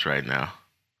white couch right now.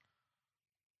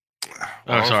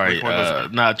 Well, sorry.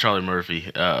 Not Charlie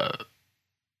Murphy.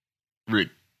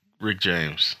 Rick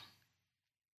James.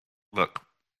 Look,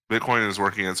 Bitcoin is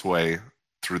working its way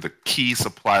through the key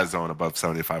supply zone above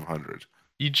 7,500.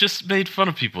 You just made fun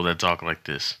of people that talk like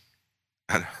this.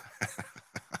 All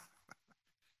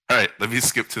right, let me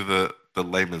skip to the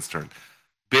layman's turn.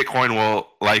 Bitcoin will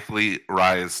likely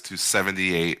rise to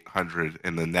 7,800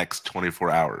 in the next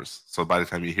 24 hours. So by the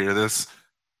time you hear this,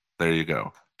 there you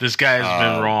go. This guy has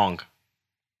been wrong.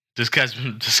 This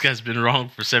guy's been wrong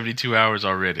for 72 hours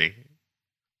already.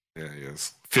 Yeah, he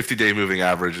is. 50-day moving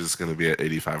average is going to be at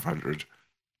 8,500.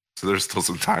 So there's still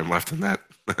some time left in that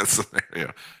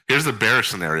scenario. Here's the bearish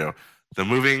scenario. The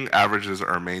moving averages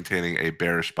are maintaining a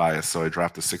bearish bias, so a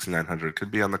drop to 6,900 could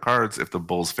be on the cards if the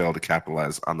bulls fail to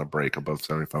capitalize on the break above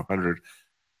 7,500.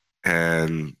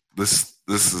 And this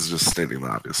is just stating the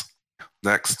obvious.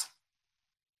 Next,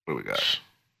 what do we got?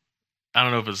 I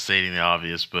don't know if it's stating the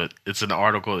obvious, but it's an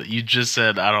article that you just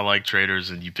said I don't like traders,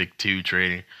 and you picked two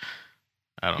trading.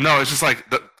 No, it's just like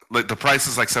the price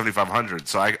is like 7,500.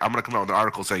 So I'm going to come out with an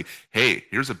article saying, hey,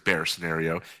 here's a bear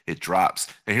scenario. It drops.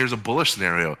 And here's a bullish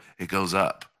scenario. It goes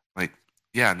up. Like,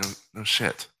 yeah, no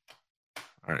shit.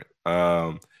 All right.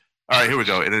 All right, here we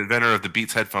go. An inventor of the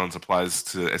Beats headphones applies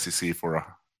to SEC for a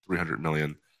 $300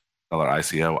 million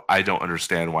ICO. I don't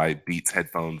understand why Beats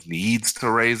headphones needs to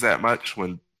raise that much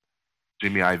when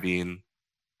Jimmy Iovine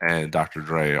and Dr.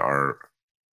 Dre are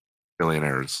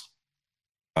billionaires.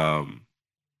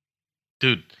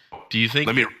 Dude, do you think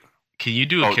can you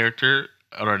do a character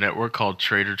on our network called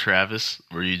Trader Travis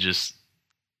where you just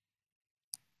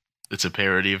it's a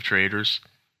parody of traders?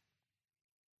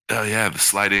 Oh yeah, the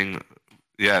sliding.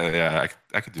 Yeah,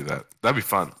 I could do that. That'd be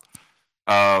fun.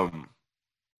 Were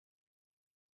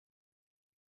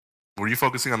you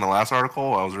focusing on the last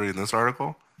article? I was reading this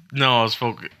article. No, I was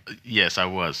Yes, I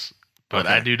was. But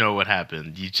okay. I do know what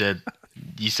happened. You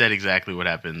said exactly what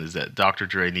happened is that Dr.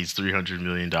 Dre needs $300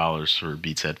 million for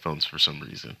Beats headphones for some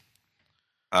reason.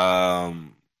 Yeah,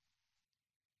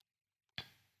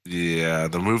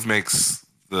 the move makes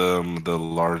them the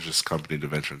largest company to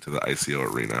venture into the ICO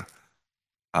arena.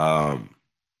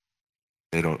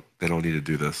 They don't need to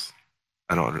do this.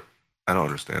 I don't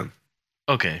understand.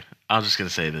 Okay, I'm just gonna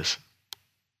say this.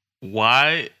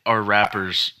 Why are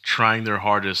rappers trying their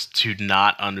hardest to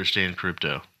not understand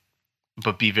crypto,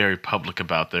 but be very public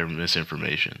about their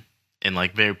misinformation and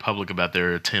like very public about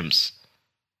their attempts?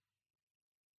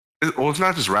 Well, it's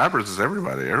not just rappers; it's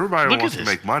everybody. Everybody wants to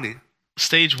make money.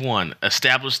 Stage 1: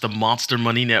 establish the Monster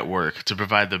Money Network to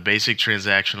provide the basic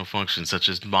transactional functions such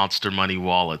as Monster Money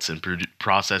wallets and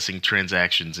processing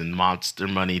transactions in Monster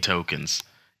Money tokens.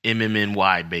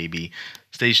 MMNY, baby.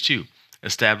 Stage 2: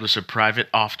 establish a private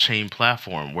off-chain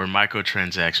platform where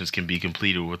microtransactions can be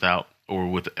completed without or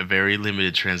with very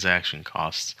limited transaction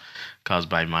costs caused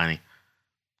by mining.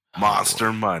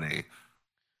 Monster Money.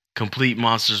 Complete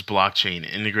Monsters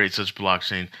blockchain. Integrate such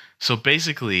blockchain. So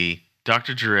basically,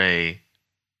 Dr. Dre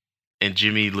and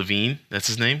Jimmy Levine, that's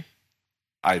his name?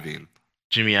 Iovine.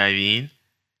 Jimmy Iovine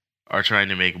are trying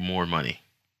to make more money.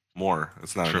 More.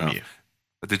 It's not from enough. You.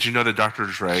 Did you know that Dr.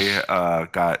 Dre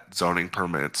got zoning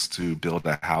permits to build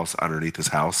a house underneath his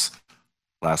house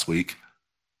last week?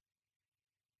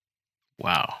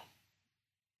 Wow.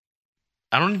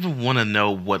 I don't even want to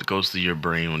know what goes through your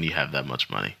brain when you have that much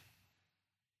money.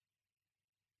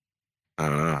 I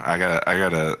don't know.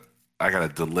 I got a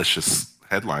delicious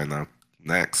headline though.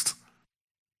 Next.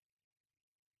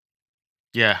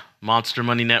 Yeah, Monster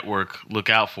Money Network. Look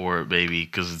out for it, baby,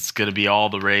 because it's gonna be all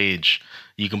the rage.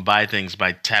 You can buy things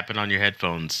by tapping on your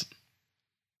headphones.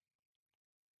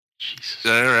 Jesus.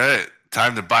 All right,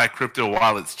 time to buy crypto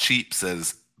while it's cheap,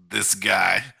 says this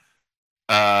guy.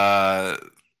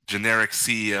 Generic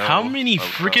CEO. How many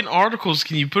freaking articles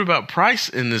can you put about price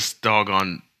in this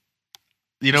doggone?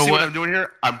 You know see what I'm doing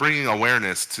here? I'm bringing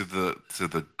awareness to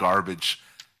the garbage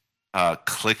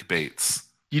clickbaits.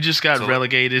 You just got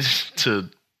relegated to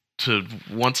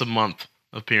once a month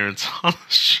appearance on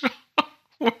the show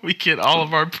where we get all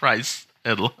of our price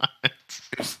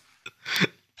headlines.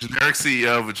 Generic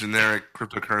CEO of a generic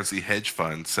cryptocurrency hedge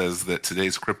fund says that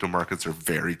today's crypto markets are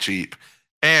very cheap.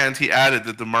 And he added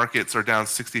that the markets are down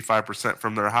 65%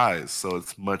 from their highs. So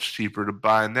it's much cheaper to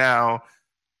buy now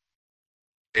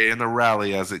in the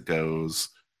rally as it goes.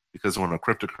 Because when a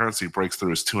cryptocurrency breaks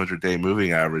through its 200-day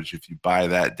moving average, if you buy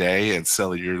that day and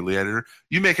sell a year later,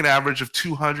 you make an average of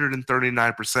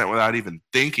 239% without even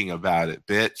thinking about it,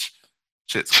 bitch.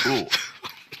 Shit's cool.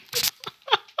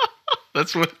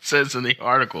 That's what it says in the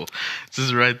article. It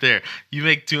says right there. You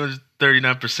make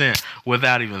 239%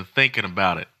 without even thinking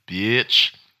about it,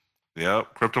 bitch.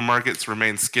 Yep. Crypto markets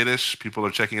remain skittish. People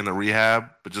are checking into rehab,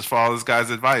 but just follow this guy's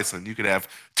advice and you could have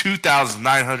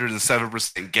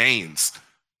 2,907% gains.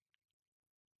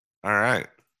 All right. Do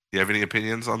you have any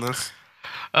opinions on this?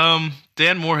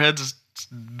 Dan Morehead's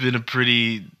been a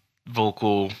pretty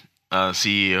vocal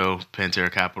CEO,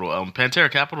 Pantera Capital.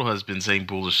 Pantera Capital has been saying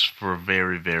bullish for a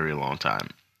very, very long time.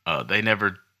 They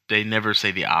never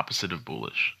say the opposite of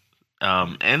bullish.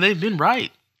 And they've been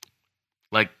right.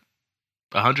 Like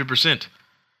 100%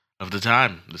 of the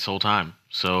time, this whole time.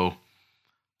 So,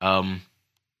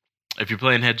 if you're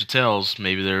playing heads or tails,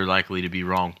 maybe they're likely to be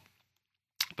wrong.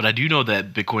 But I do know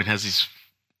that Bitcoin has these,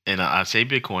 and I say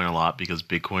Bitcoin a lot because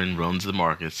Bitcoin runs the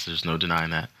markets. There's no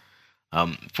denying that.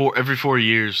 For every 4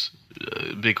 years,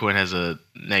 Bitcoin has a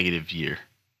negative year.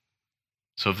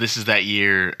 So if this is that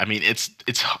year, I mean, it's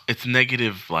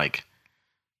negative like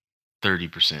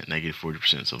 30%, negative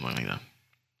 40%, something like that.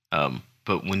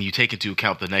 But when you take into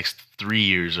account the next 3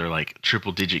 years are like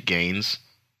triple-digit gains,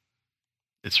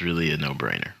 it's really a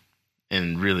no-brainer.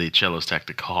 And really, Cello's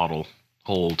tactic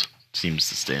hold seems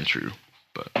to stand true.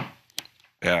 But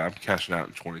yeah, I'm cashing out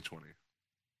in 2020.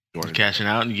 You cashing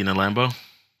out and you getting a Lambo?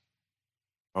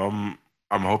 I'm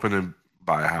hoping to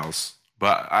buy a house,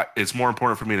 but it's more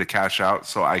important for me to cash out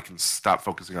so I can stop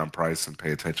focusing on price and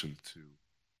pay attention to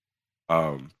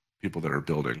people that are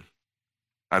building.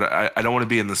 I don't want to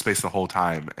be in the space the whole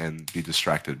time and be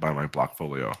distracted by my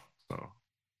Blockfolio. So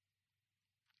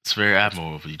it's very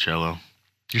admirable of you, Cello.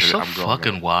 You're so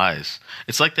fucking wise.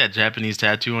 It's like that Japanese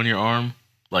tattoo on your arm,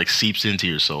 like seeps into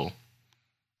your soul.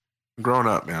 I'm growing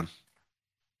up, man.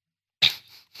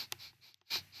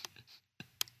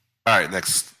 All right,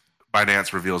 next.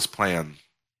 Binance reveals plan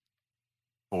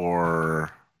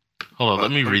for... Hold on,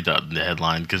 let me read the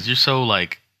headline, because you're so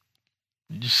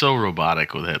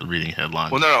robotic with reading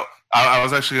headlines. Well, no. I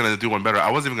was actually going to do one better. I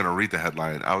wasn't even going to read the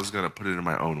headline. I was going to put it in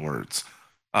my own words.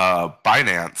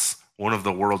 Binance, one of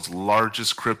the world's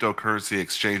largest cryptocurrency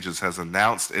exchanges, has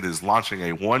announced it is launching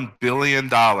a $1 billion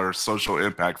social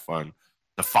impact fund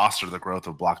to foster the growth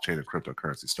of blockchain and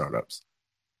cryptocurrency startups.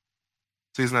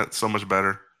 See, isn't that so much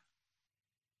better?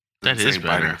 That is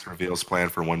better. Binance reveals plan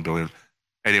for $1 billion.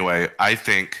 Anyway, I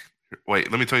think... Wait,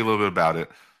 let me tell you a little bit about it.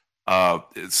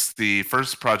 It's the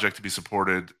first project to be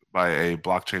supported by a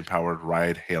blockchain-powered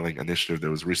ride-hailing initiative that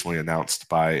was recently announced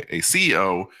by a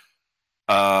CEO.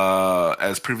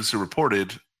 As previously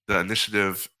reported, the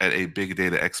initiative at a big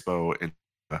data expo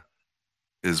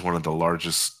is one of the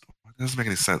largest. It doesn't make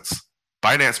any sense.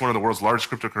 Binance, one of the world's largest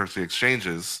cryptocurrency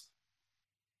exchanges,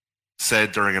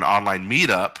 said during an online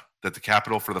meetup that the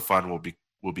capital for the fund will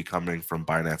be coming from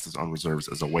Binance's own reserves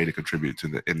as a way to contribute to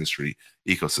the industry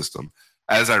ecosystem.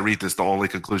 As I read this, the only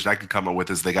conclusion I can come up with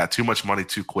is they got too much money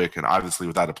too quick, and obviously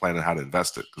without a plan on how to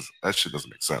invest it, because that shit doesn't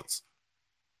make sense.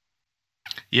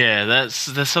 Yeah, that's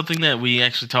something that we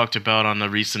actually talked about on the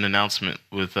recent announcement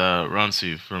with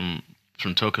Ransu from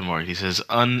Token Market. He says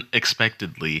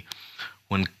unexpectedly,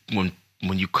 when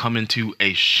you come into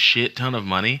a shit ton of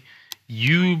money,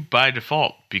 you by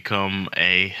default become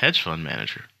a hedge fund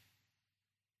manager.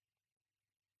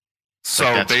 So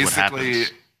like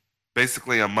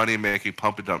basically a money-making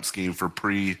pump and dump scheme for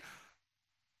pre-sale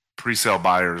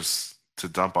buyers to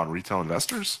dump on retail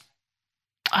investors?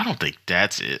 I don't think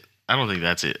that's it. I don't think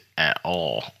that's it at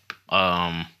all.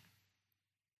 I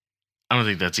don't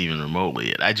think that's even remotely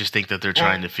it. I just think that they're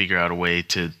trying to figure out a way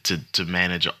to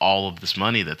manage all of this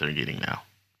money that they're getting now.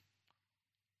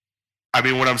 I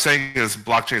mean, what I'm saying is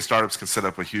blockchain startups can set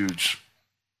up a huge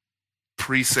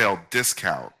pre-sale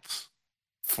discount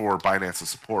for Binance's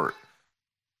support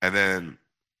and then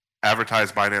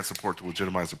advertise Binance support to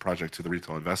legitimize the project to the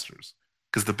retail investors.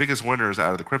 Because the biggest winners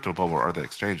out of the crypto bubble are the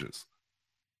exchanges.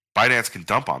 Binance can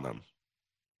dump on them.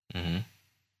 Mm-hmm.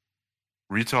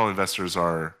 Retail investors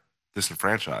are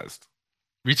disenfranchised.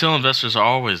 Retail investors are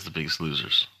always the biggest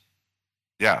losers.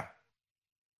 Yeah.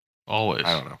 Always.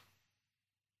 I don't know.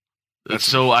 It's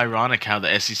so ironic how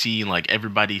the SEC and like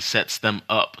everybody sets them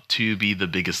up to be the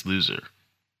biggest loser.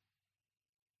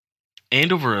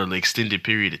 And over an extended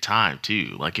period of time,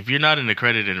 too. Like, if you're not an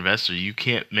accredited investor, you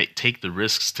can't take the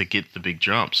risks to get the big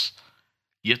jumps.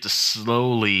 You have to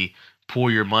slowly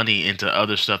pour your money into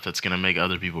other stuff that's going to make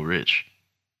other people rich.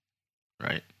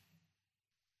 Right?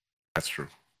 That's true.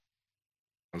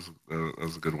 That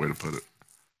was a good way to put it.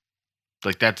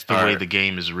 Like, that's the way the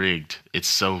game is rigged. It's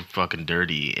so fucking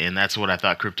dirty. And that's what I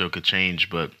thought crypto could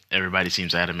change, but everybody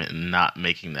seems adamant in not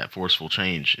making that forceful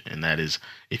change. And that is,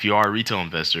 if you are a retail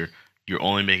investor, you're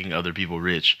only making other people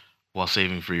rich while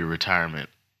saving for your retirement,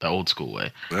 the old school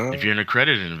way. Yeah. If you're an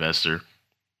accredited investor,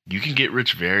 you can get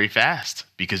rich very fast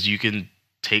because you can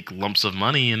take lumps of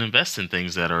money and invest in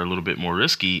things that are a little bit more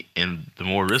risky, and the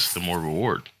more risk, the more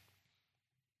reward.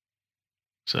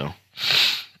 So...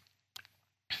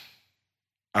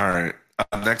 All right.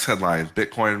 Next headline: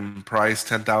 Bitcoin price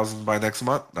 10,000 by next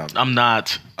month. No, I'm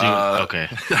not. Okay. Okay.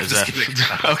 I'm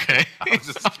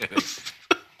just kidding.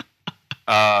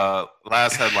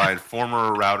 Last headline: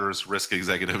 Former Routers risk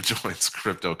executive joins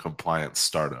crypto compliance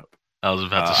startup. I was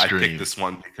about to scream. I picked this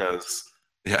one because,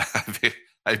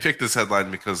 I picked this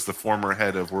headline because the former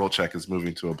head of WorldCheck is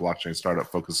moving to a blockchain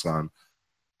startup focused on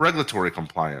regulatory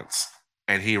compliance.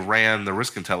 And he ran the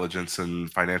risk intelligence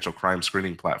and financial crime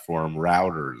screening platform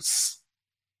Routers.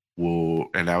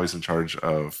 And now he's in charge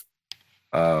of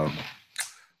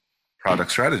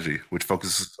product strategy, which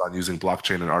focuses on using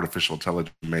blockchain and artificial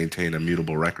intelligence to maintain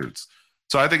immutable records.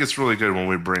 So I think it's really good when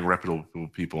we bring reputable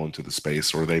people into the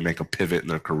space, or they make a pivot in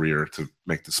their career to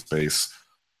make the space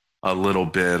a little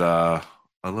bit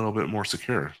more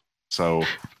secure. So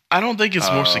I don't think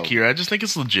it's more secure. I just think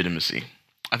it's legitimacy.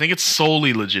 I think it's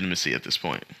solely legitimacy at this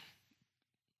point.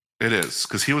 It is,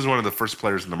 because he was one of the first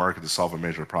players in the market to solve a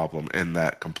major problem in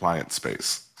that compliance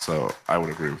space. So I would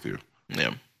agree with you.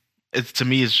 Yeah. To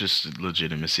me, it's just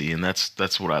legitimacy, and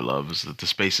that's what I love, is that the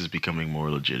space is becoming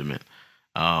more legitimate.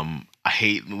 I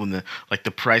hate when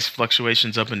the price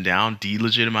fluctuations up and down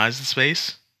delegitimize the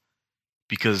space,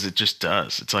 because it just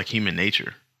does. It's like human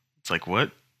nature. It's like,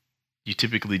 what? You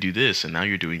typically do this, and now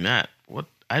you're doing that. What?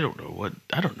 I don't know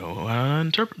how to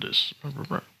interpret this.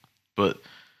 But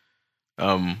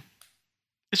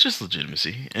it's just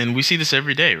legitimacy. And we see this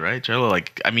every day, right, Jello?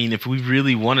 Like, I mean, if we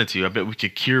really wanted to, I bet we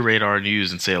could curate our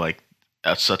news and say, like,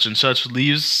 such and such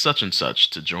leaves such and such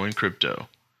to join crypto.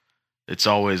 It's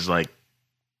always like,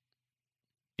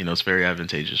 it's very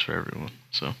advantageous for everyone.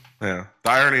 So yeah. The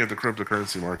irony of the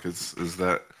cryptocurrency markets is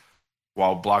that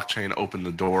while blockchain opened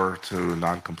the door to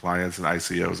non-compliance and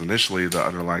ICOs initially, the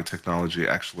underlying technology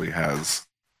actually has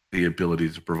the ability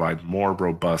to provide more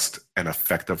robust and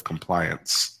effective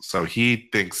compliance. So he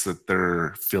thinks that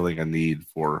they're filling a need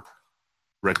for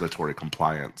regulatory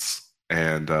compliance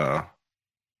and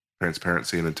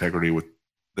transparency and integrity. He's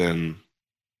going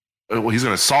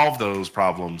to solve those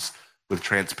problems with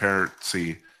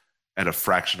transparency at a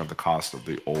fraction of the cost of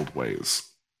the old ways.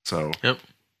 So yep.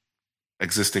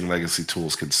 Existing legacy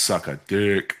tools can suck a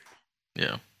dick.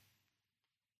 Yeah.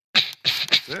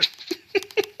 That's it.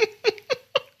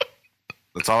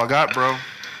 That's all I got, bro.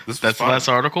 That's the last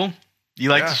article?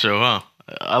 You like the show, huh?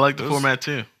 I like the format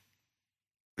too.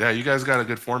 Yeah, you guys got a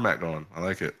good format going. I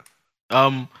like it.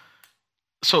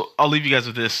 So I'll leave you guys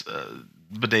with this.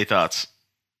 Bidet thoughts.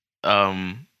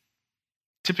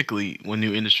 Typically, when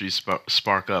new industries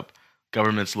spark up,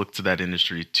 governments look to that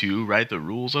industry to write the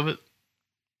rules of it.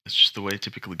 It's just the way it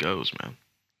typically goes, man.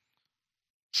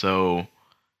 So,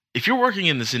 if you're working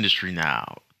in this industry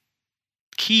now,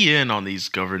 key in on these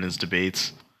governance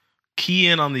debates, key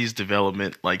in on these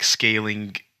development, like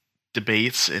scaling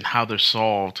debates and how they're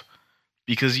solved,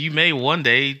 because you may one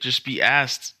day just be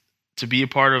asked to be a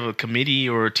part of a committee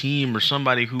or a team or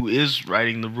somebody who is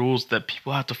writing the rules that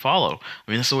people have to follow.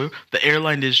 I mean, that's the way the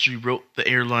airline industry wrote the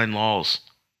airline laws.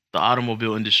 The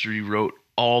automobile industry wrote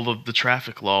all of the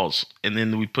traffic laws, and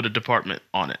then we put a department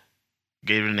on it,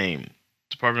 gave it a name,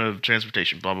 Department of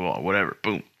Transportation, blah blah blah, whatever.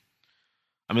 Boom.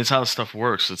 I mean, it's how this stuff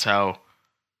works. It's how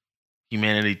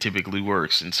humanity typically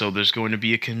works. And so there's going to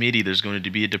be a committee, there's going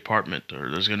to be a department, or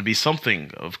there's going to be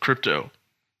something of crypto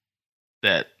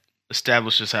that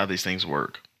establishes how these things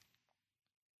work.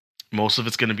 Most of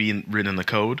it's going to be written in the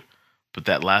code, but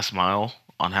that last mile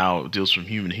on how it deals from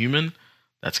human to human,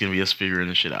 that's going to be us figuring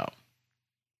this shit out.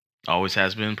 Always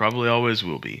has been, probably always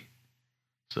will be.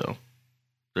 So,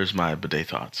 there's my bidet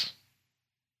thoughts.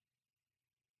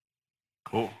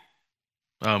 Cool.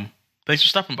 Thanks for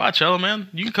stopping by, Cello, man.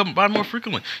 You can come by more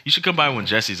frequently. You should come by when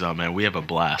Jesse's on, man. We have a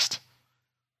blast.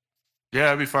 Yeah,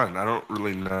 it'd be fun. I don't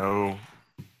really know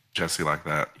Jesse like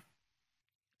that.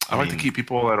 I like to keep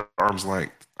people at arm's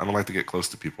length. I don't like to get close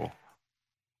to people.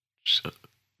 So,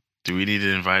 do we need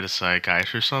to invite a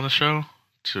psychiatrist on the show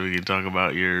so we can talk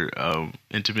about your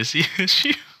intimacy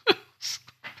issues?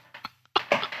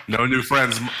 No new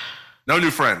friends. No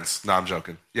new friends. No, I'm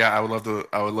joking. Yeah, I would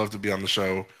love to be on the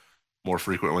show more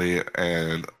frequently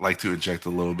and like to inject a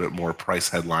little bit more price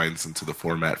headlines into the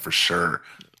format for sure.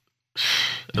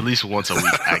 At least once a week,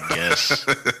 I guess.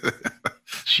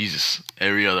 Jesus.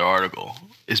 Every other article.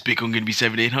 Is Bitcoin going to be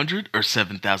 7,800 or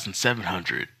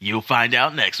 7,700? You'll find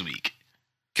out next week.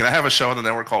 Can I have a show on the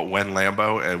network called When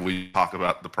Lambo and we talk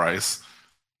about the price?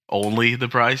 Only the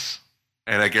price?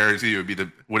 And I guarantee you it would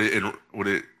be would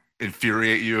it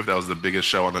infuriate you if that was the biggest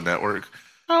show on the network?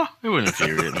 Oh, it wouldn't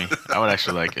infuriate me. I would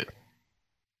actually like it.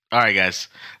 All right, guys.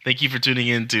 Thank you for tuning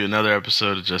in to another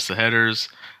episode of Just the Headers.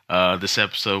 This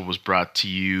episode was brought to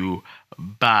you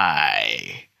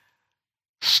by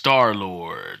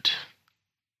Star-Lord.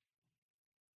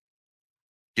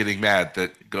 Getting mad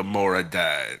that Gamora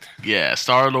died. Yeah,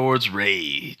 Star-Lord's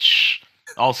rage.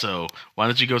 Also, why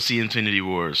don't you go see Infinity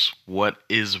Wars? What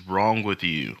is wrong with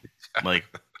you? Like,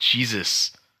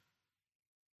 Jesus.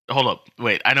 Hold up.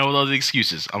 Wait, I know all the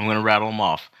excuses. I'm going to rattle them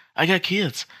off. I got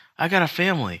kids. I got a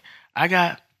family. I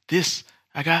got this.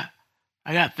 I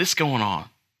got this going on.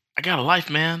 I got a life,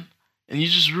 man. And you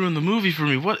just ruined the movie for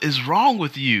me. What is wrong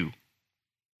with you?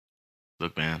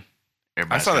 Look, man.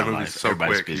 I saw that movie so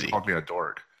quick. Busy. You called me a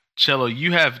dork. Cello,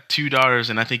 you have 2 daughters,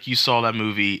 and I think you saw that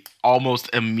movie almost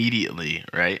immediately,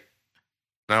 right?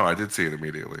 No, I did see it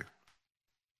immediately.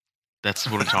 That's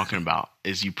what I'm talking about,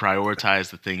 is you prioritize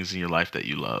the things in your life that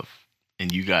you love.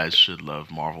 And you guys should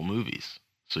love Marvel movies.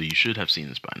 So you should have seen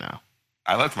this by now.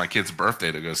 I left my kid's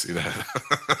birthday to go see that.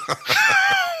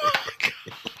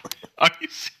 Are you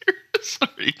serious? Are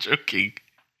you joking?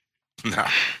 No.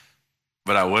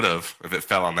 But I would have if it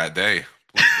fell on that day.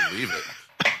 Please believe it.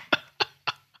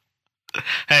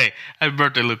 Hey, happy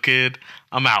birthday, little kid.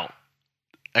 I'm out.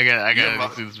 I got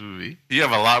to see this movie. You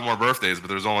have a lot more birthdays, but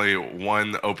there's only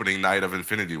one opening night of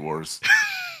Infinity Wars.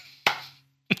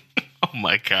 Oh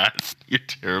my God, you're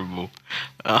terrible.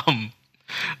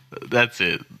 That's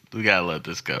it. We gotta let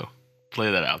this go.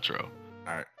 Play that outro.